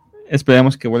 Entonces,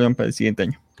 esperamos que vuelvan para el siguiente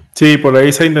año. Sí, por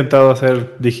ahí se ha intentado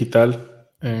hacer digital,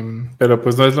 pero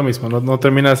pues no es lo mismo, no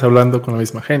terminas hablando con la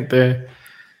misma gente.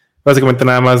 Básicamente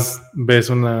nada más ves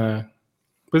una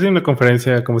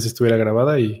conferencia como si estuviera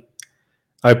grabada y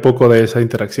hay poco de esa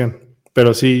interacción.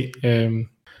 Pero sí,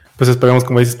 pues esperemos,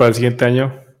 como dices, para el siguiente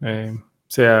año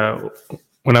sea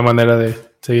una manera de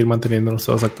seguir manteniéndonos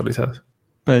todos actualizados.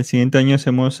 Para el siguiente año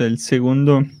hacemos el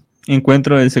segundo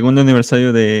encuentro del segundo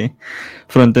aniversario de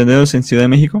Fronteneros en Ciudad de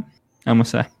México.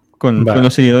 Vamos con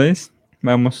los seguidores,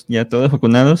 vamos ya todos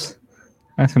vacunados,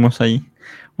 hacemos ahí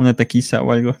una taquiza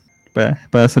o algo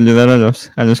para saludar a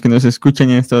los que nos escuchan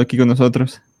y han estado aquí con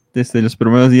nosotros desde los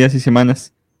primeros días y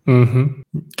semanas.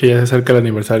 Que ya se acerca el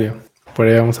aniversario. Por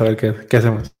ahí vamos a ver qué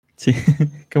hacemos. Sí,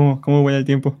 ¿cómo voy el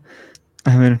tiempo?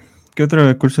 A ver, ¿qué otro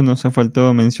recurso nos ha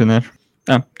faltado mencionar?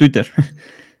 Twitter.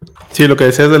 Sí, lo que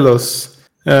decías de los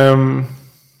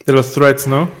threads,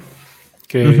 ¿no?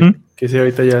 Que sí,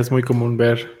 ahorita ya es muy común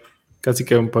ver casi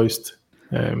que un post,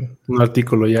 un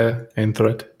artículo ya en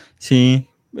thread. Sí,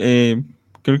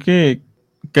 creo que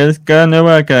cada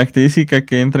nueva característica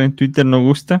que entra en Twitter no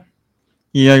gusta.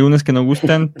 Y hay algunas que no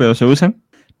gustan, pero se usan.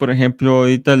 Por ejemplo,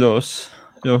 ahorita los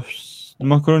no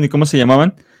me acuerdo ni cómo se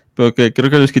llamaban, pero que creo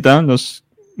que los quitaron, los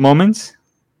moments,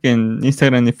 que en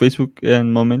Instagram y Facebook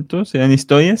eran momentos, eran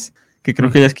historias, que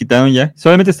creo que las quitaron ya.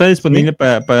 Solamente está disponible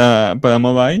para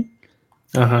mobile.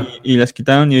 Ajá. Y las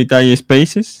quitaron y ahorita hay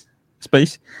Space.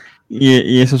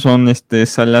 Y esos son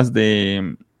salas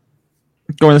de...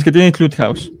 como las que tiene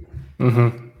Clubhouse.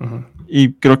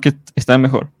 Y creo que están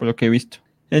mejor, por lo que he visto.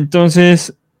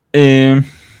 Entonces,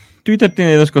 Twitter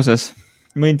tiene 2 cosas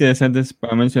muy interesantes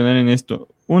para mencionar en esto.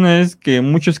 Una es que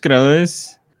muchos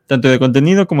creadores, tanto de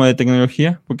contenido como de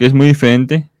tecnología, porque es muy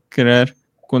diferente crear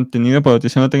contenido para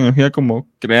utilizar la tecnología como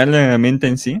crear la herramienta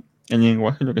en sí, el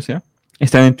lenguaje, lo que sea,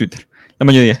 están en Twitter. La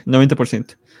mayoría,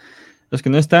 90%. Los que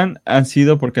no están han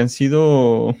sido porque han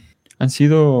sido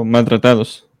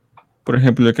maltratados. Por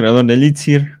ejemplo, el creador de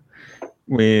Elixir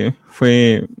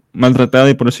fue maltratado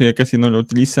y por eso ya casi no lo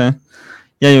utiliza.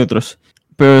 Y hay otros.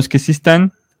 Pero los que sí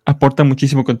están, aportan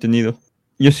muchísimo contenido.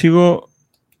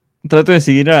 Trato de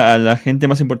seguir a la gente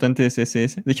más importante de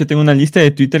CSS. De hecho, tengo una lista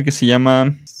de Twitter que se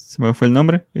llama... Se me fue el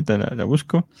nombre, ahorita la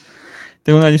busco.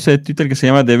 Tengo una lista de Twitter que se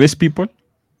llama The Best People.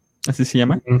 así se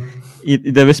llama. Y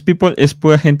The Best People es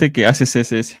pura gente que hace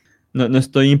CSS. No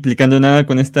estoy implicando nada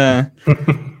con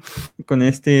con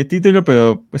este título,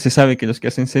 pero pues se sabe que los que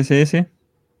hacen CSS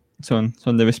son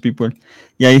The Best People.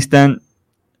 Y ahí están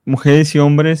mujeres y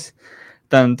hombres,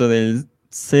 tanto del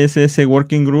CSS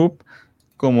Working Group,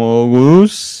 como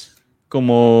gurús,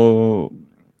 como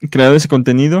creadores de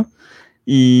contenido,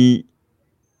 y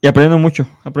aprendo mucho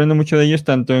de ellos,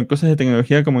 tanto en cosas de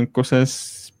tecnología como en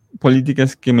cosas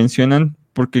políticas que mencionan,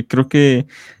 porque creo que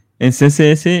en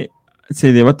CSS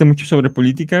se debate mucho sobre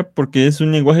política, porque es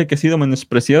un lenguaje que ha sido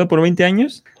menospreciado por 20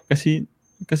 años, casi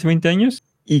 20 años,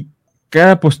 y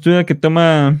cada postura que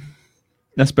toma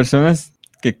las personas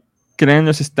que crean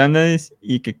los estándares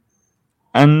y que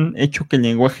han hecho que el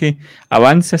lenguaje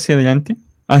avance hacia adelante,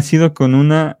 ha sido con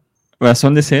una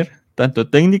razón de ser, tanto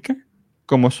técnica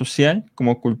como social,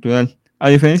 como cultural. A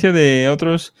diferencia de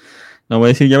otros, no voy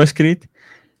a decir JavaScript,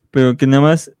 pero que nada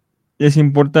más les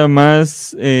importa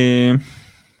más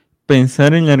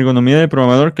pensar en la ergonomía del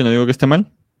programador, que no digo que está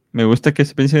mal, me gusta que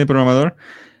se piense de programador,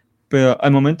 pero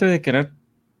al momento de crear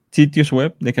sitios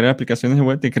web, de crear aplicaciones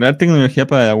web, de crear tecnología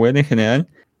para la web en general,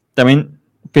 también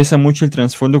pesa mucho el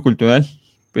trasfondo cultural,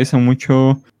 pesa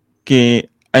mucho que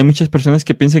hay muchas personas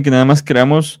que piensan que nada más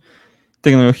creamos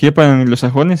tecnología para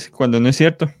anglosajones, cuando no es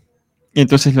cierto. Y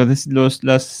entonces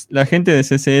la gente de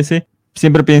CSS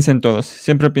siempre piensa en todos,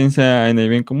 siempre piensa en el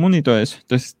bien común y todo eso.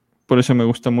 Entonces, por eso me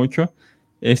gusta mucho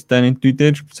estar en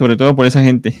Twitter, sobre todo por esa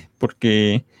gente,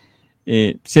 porque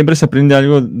siempre se aprende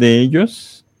algo de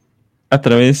ellos a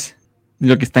través de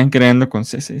lo que están creando con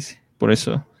CSS. Por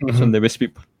eso son The Best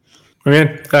People. Muy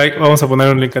bien, ahí vamos a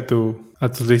poner un link a tus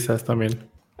listas también.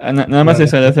 Nada más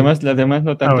eso, las demás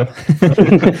no tanto.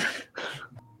 Bueno.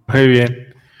 Muy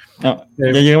bien. No, ya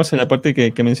llegamos a la parte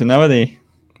que mencionaba de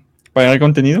pagar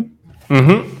contenido.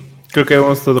 Creo que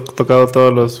hemos tocado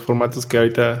todos los formatos que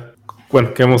ahorita,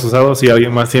 que hemos usado. Si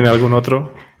alguien más tiene algún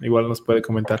otro, igual nos puede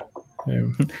comentar.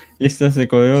 Listas de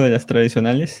código de las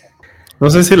tradicionales.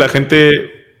 No sé si la gente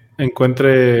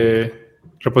encuentre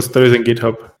repositorios en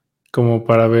GitHub como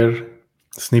para ver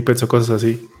snippets o cosas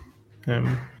así.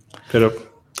 Pero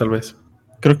tal vez.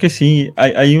 Creo que sí.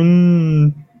 Hay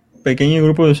un pequeño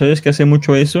grupo de usuarios que hace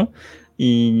mucho eso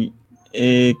y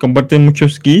comparten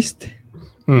muchos gist,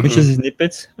 muchos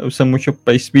snippets, usan mucho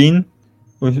Pastebin,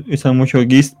 usan mucho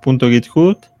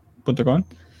gist.github.com,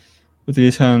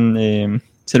 utilizan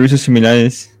servicios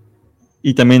similares,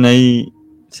 y también ahí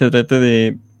se trata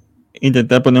de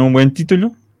intentar poner un buen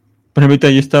título. Por ejemplo,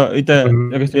 ahorita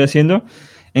lo que estoy haciendo,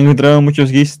 he encontrado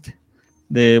muchos gist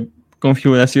de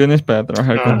configuraciones para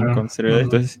trabajar con servidores.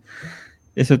 Entonces,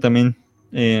 eso también,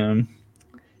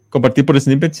 compartir por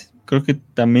snippets, creo que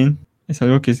también es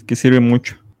algo que sirve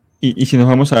mucho. Y si nos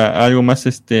vamos a algo más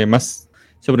más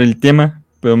sobre el tema,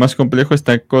 pero más complejo,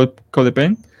 está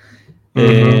CodePen,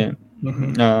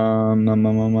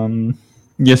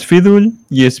 YesFiddle,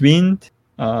 YesBint,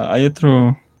 hay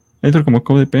otro como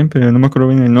CodePen, pero no me acuerdo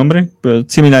bien el nombre, pero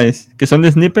similares, que son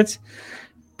de snippets,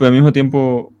 pero al mismo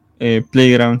tiempo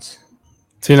playgrounds.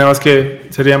 Sí, nada más que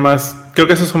sería más, creo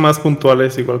que esos son más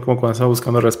puntuales, igual como cuando estamos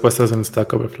buscando respuestas en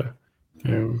Stack Overflow.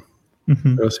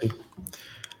 Pero sí.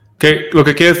 Lo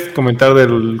que quieres comentar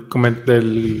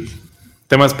del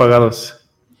temas pagados.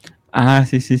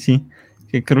 Sí.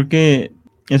 Que creo que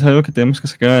es algo que tenemos que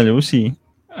sacar a la luz y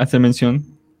hacer mención,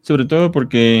 sobre todo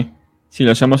porque si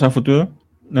lo hacemos a futuro,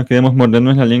 no queremos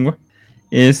mordernos la lengua.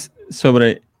 Es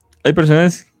sobre, hay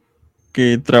personas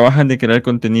que trabajan de crear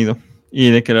contenido y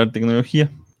de crear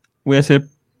tecnología. Voy a hacer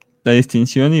la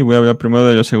distinción y voy a hablar primero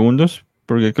de los segundos,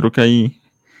 porque creo que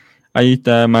ahí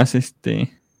está más está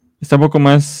un poco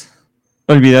más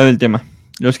olvidado el tema.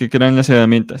 Los que crean las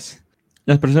herramientas.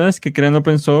 Las personas que crean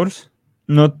open source,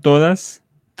 no todas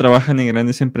trabajan en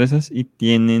grandes empresas y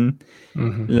tienen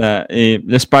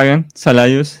les pagan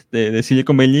salarios de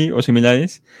Silicon Valley o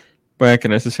similares para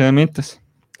crear esas herramientas.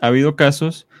 Ha habido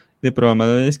casos de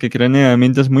programadores que crean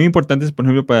herramientas muy importantes, por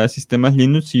ejemplo, para sistemas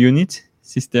Linux y Unix,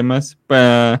 sistemas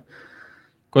para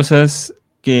cosas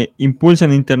que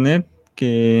impulsan Internet,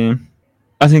 que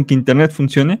hacen que Internet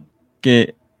funcione,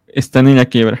 que están en la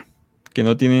quiebra, que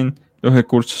no tienen los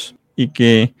recursos y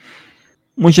que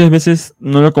muchas veces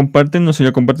no lo comparten, no se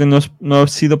lo comparten, no ha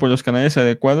sido por los canales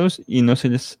adecuados y no se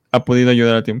les ha podido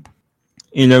ayudar a tiempo.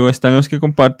 Y luego están los que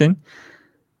comparten,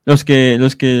 los que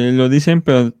lo dicen,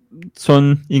 pero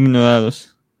son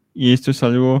ignorados. Y esto es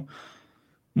algo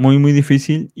muy, muy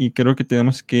difícil, y creo que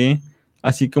tenemos que,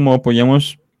 así como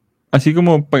pagamos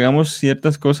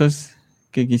ciertas cosas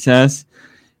que quizás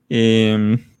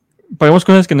pagamos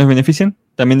cosas que nos benefician,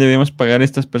 también debemos pagar a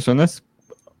estas personas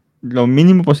lo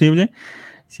mínimo posible,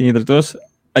 Si entre todos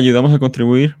ayudamos a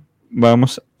contribuir,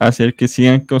 vamos a hacer que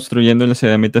sigan construyendo las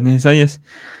herramientas necesarias.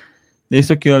 De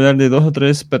esto quiero hablar de 2 o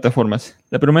 3 plataformas.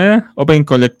 La primera, Open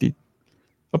Collective.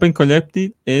 Open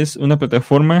Collective es una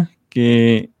plataforma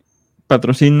que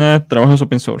patrocina trabajos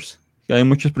open source. Hay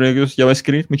muchos proyectos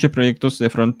JavaScript, muchos proyectos de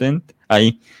frontend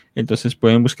ahí. Entonces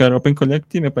pueden buscar Open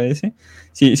Collective, me parece.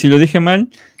 Si lo dije mal,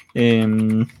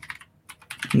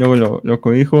 luego lo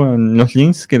corrijo en los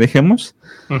links que dejemos.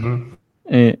 Uh-huh.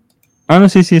 No,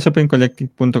 sí, es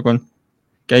opencollective.com.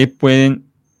 Que ahí pueden,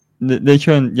 de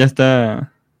hecho ya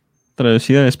está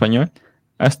traducida al español.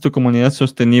 Haz tu comunidad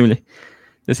sostenible.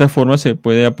 De esa forma se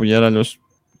puede apoyar a los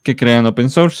que crean open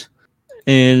source.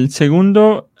 El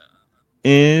segundo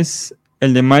es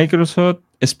el de Microsoft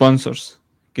Sponsors,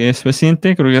 que es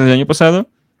reciente, creo que es del año pasado,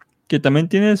 que también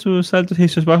tiene sus altos y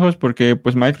sus bajos, porque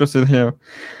pues Microsoft es la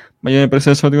mayor empresa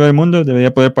de software del mundo,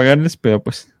 debería poder pagarles, pero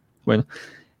pues bueno,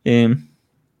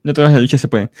 no todas las luchas se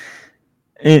pueden.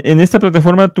 En esta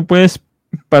plataforma tú puedes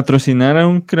patrocinar a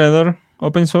un creador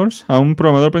open source, a un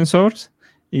programador open source,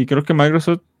 y creo que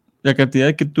Microsoft, la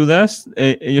cantidad que tú das,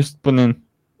 ellos ponen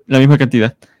la misma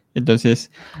cantidad. Entonces,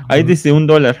 hay desde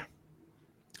 $1.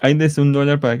 Hay desde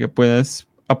 $1 para que puedas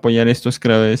apoyar a estos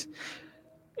creadores.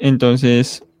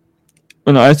 Entonces,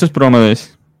 bueno, a estos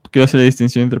programadores. Quiero hacer la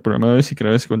distinción entre programadores y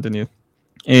creadores de contenido.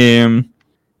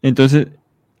 Entonces,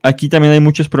 aquí también hay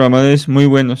muchos programadores muy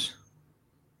buenos.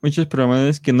 Muchos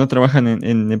programadores que no trabajan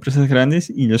en empresas grandes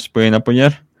y los pueden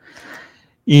apoyar.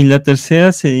 Y la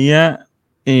tercera sería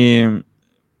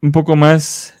un poco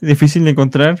más difícil de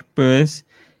encontrar, pero es,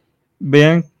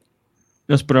 vean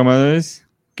los programadores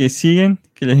que siguen,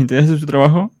 que les interesa su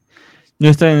trabajo, no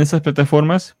están en esas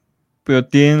plataformas, pero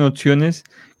tienen opciones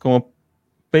como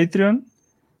Patreon,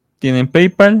 tienen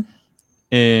PayPal,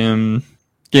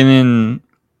 tienen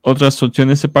otras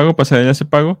opciones de pago, pasarelas de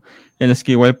pago, en las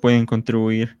que igual pueden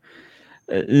contribuir.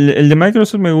 El de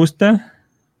Microsoft me gusta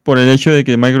por el hecho de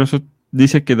que Microsoft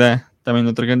dice que da también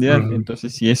otra cantidad.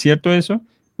 Entonces, si es cierto eso,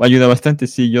 ayuda bastante.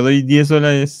 Si yo doy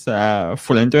 $10 a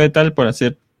fulanito de tal por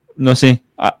hacer, no sé,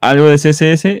 algo de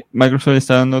CSS, Microsoft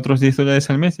está dando otros $10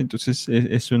 al mes. Entonces,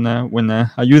 es una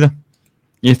buena ayuda.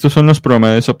 Y estos son los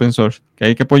programadores open source, que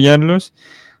hay que apoyarlos.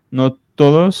 No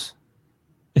todos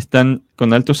están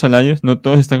con altos salarios, no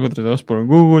todos están contratados por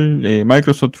Google,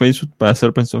 Microsoft, Facebook para hacer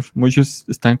open source. Muchos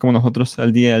están como nosotros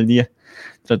al día,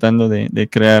 tratando de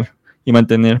crear y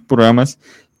mantener programas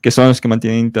que son los que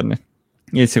mantienen Internet.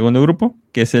 Y el segundo grupo,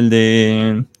 que es el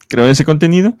de creadores de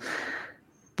contenido,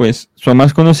 pues son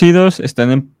más conocidos,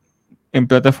 están en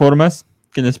plataformas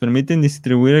que les permiten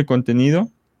distribuir el contenido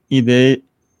y de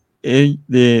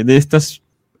estas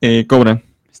cobran.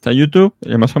 Está YouTube,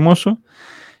 el más famoso.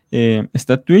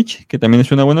 Está Twitch, que también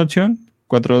es una buena opción,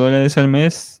 $4 al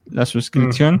mes la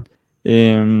suscripción.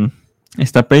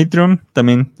 Está Patreon,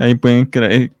 también ahí pueden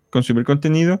consumir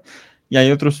contenido, y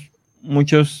hay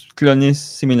muchos clones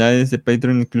similares de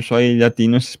Patreon, incluso hay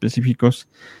latinos específicos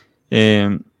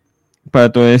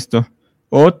para todo esto,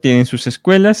 o tienen sus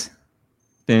escuelas,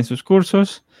 tienen sus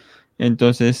cursos,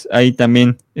 entonces ahí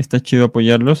también está chido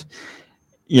apoyarlos.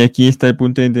 Y aquí está el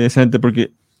punto interesante,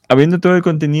 porque habiendo todo el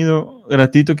contenido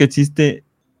gratuito que existe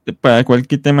para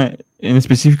cualquier tema en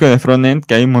específico de frontend,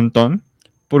 que hay un montón,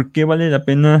 ¿por qué vale la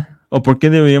pena o por qué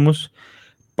deberíamos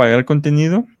pagar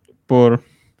contenido? Por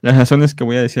las razones que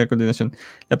voy a decir a continuación.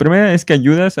 La primera es que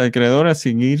ayudas al creador a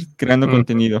seguir creando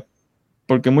contenido,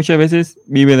 porque muchas veces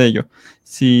vive de ello.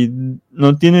 Si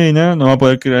no tiene dinero, no va a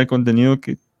poder crear contenido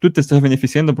que tú te estás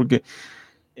beneficiando, porque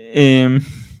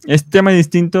es tema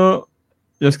distinto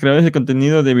los creadores de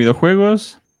contenido de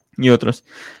videojuegos y otros.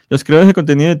 Los creadores de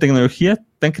contenido de tecnología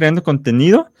están creando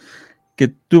contenido que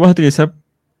tú vas a utilizar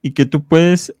y que tú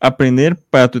puedes aprender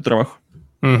para tu trabajo,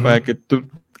 para que tú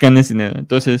ganes dinero.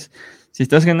 Entonces, si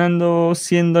estás ganando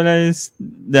 $100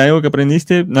 de algo que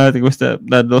aprendiste, nada te cuesta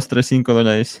dar $2, $3,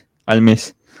 $5 al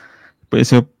mes. Pues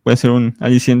eso puede ser un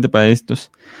aliciente para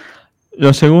estos.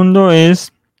 Lo segundo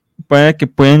es para que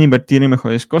puedan invertir en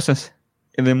mejores cosas.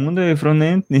 En el mundo de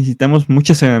frontend necesitamos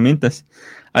muchas herramientas.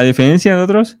 A diferencia de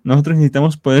otros, nosotros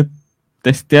necesitamos poder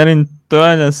testear en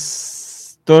todos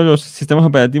los sistemas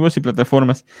operativos y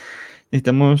plataformas.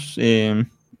 Necesitamos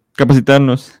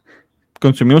capacitarnos.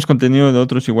 Consumimos contenido de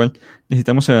otros igual.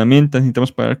 Necesitamos herramientas,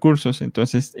 necesitamos pagar cursos.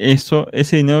 Entonces,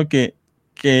 ese dinero que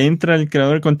entra el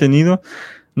creador de contenido,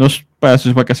 no es para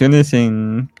sus vacaciones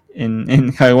en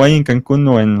Hawái, en Cancún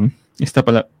o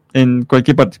en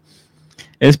cualquier parte.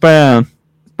 Es para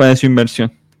su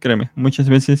inversión, créeme. Muchas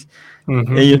veces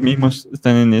ellos mismos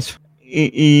están en eso.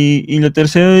 Y lo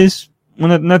tercero es,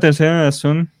 una tercera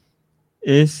razón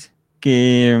es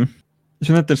que es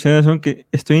una tercera razón que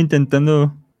estoy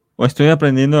intentando o estoy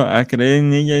aprendiendo a creer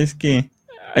en ella, es que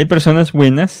hay personas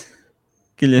buenas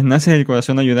que les nace del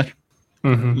corazón ayudar.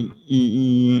 Uh-huh.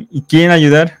 Y quieren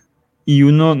ayudar y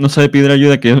uno no sabe pedir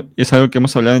ayuda, que es algo que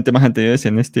hemos hablado en temas anteriores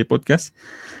en este podcast,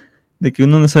 de que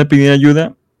uno no sabe pedir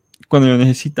ayuda cuando lo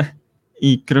necesita.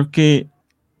 Y creo que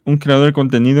un creador de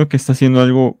contenido que está haciendo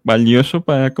algo valioso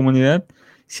para la comunidad,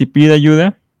 si pide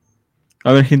ayuda, va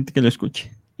a haber gente que lo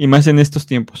escuche. Y más en estos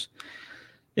tiempos.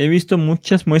 He visto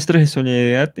muchas muestras de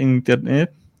solidaridad en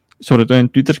internet, sobre todo en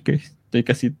Twitter, que estoy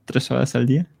casi 3 horas al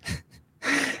día,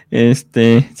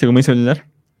 según mi celular,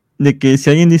 de que si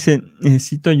alguien dice,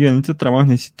 necesito ayuda, necesito trabajo,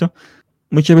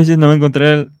 muchas veces no va a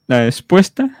encontrar la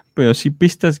respuesta, pero sí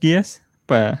pistas, guías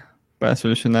para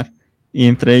solucionar. Y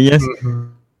entre ellas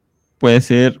puede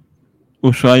ser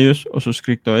usuarios o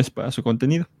suscriptores para su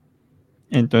contenido.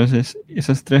 Entonces,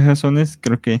 esas 3 razones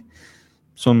creo que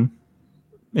son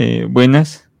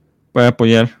buenas para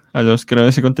apoyar a los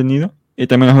creadores de contenido, y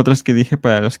también las otras que dije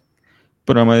para los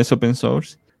programadores open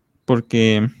source,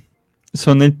 porque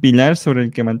son el pilar sobre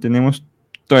el que mantenemos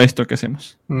todo esto que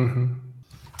hacemos. Uh-huh.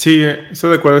 Sí,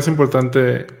 estoy de acuerdo, es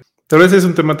importante. Tal vez es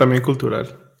un tema también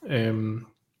cultural,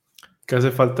 que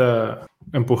hace falta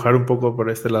empujar un poco por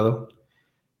este lado.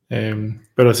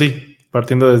 Pero sí,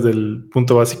 partiendo desde el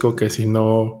punto básico que si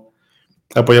no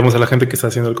apoyamos a la gente que está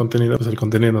haciendo el contenido, pues el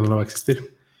contenido no va a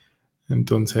existir.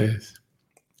 Entonces,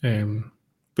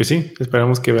 pues sí,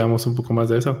 esperamos que veamos un poco más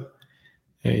de eso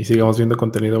y sigamos viendo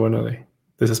contenido bueno de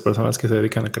esas personas que se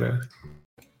dedican a crear.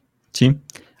 Sí,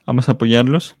 vamos a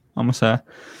apoyarlos.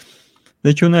 De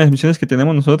hecho, una de las misiones que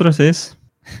tenemos nosotros es,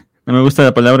 no me gusta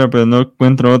la palabra, pero no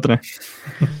encuentro otra,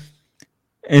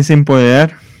 es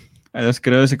empoderar a los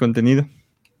creadores de contenido.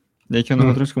 De hecho,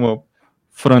 nosotros como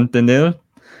frontenderos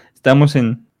estamos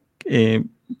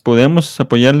podemos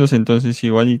apoyarlos, entonces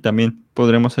igual y también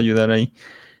podremos ayudar ahí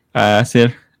a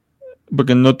hacer,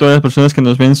 porque no todas las personas que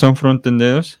nos ven son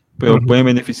frontenderos, pero pueden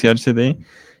beneficiarse de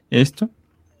esto,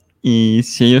 y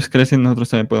si ellos crecen, nosotros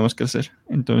también podemos crecer.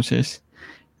 Entonces,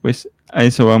 pues a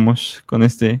eso vamos con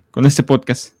este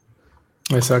podcast.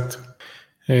 Exacto.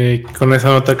 Con esa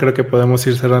nota creo que podemos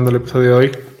ir cerrando el episodio de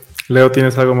hoy. Leo,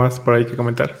 ¿tienes algo más por ahí que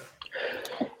comentar?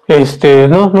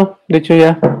 No, de hecho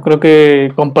ya creo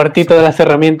que compartí todas las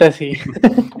herramientas y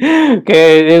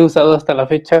que he usado hasta la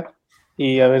fecha,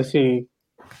 y a ver si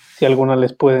alguna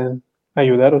les pueden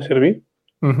ayudar o servir.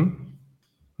 Uh-huh.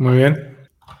 Muy bien,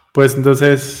 pues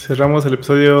entonces cerramos el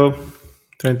episodio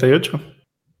 38.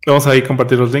 Vamos a ir a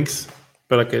compartir los links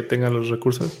para que tengan los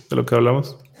recursos de lo que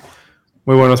hablamos,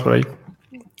 muy buenos por ahí,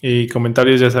 y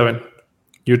comentarios ya saben,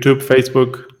 YouTube,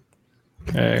 Facebook,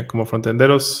 como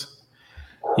Frontenderos.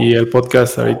 Y el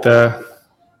podcast ahorita,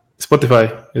 Spotify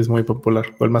es muy popular,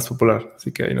 o el más popular,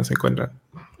 así que ahí nos encuentran.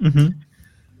 Uh-huh.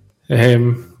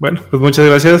 Bueno, pues muchas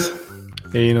gracias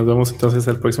y nos vemos entonces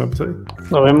el próximo episodio.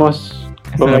 Nos vemos.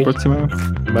 Hasta la próxima.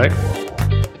 Bye.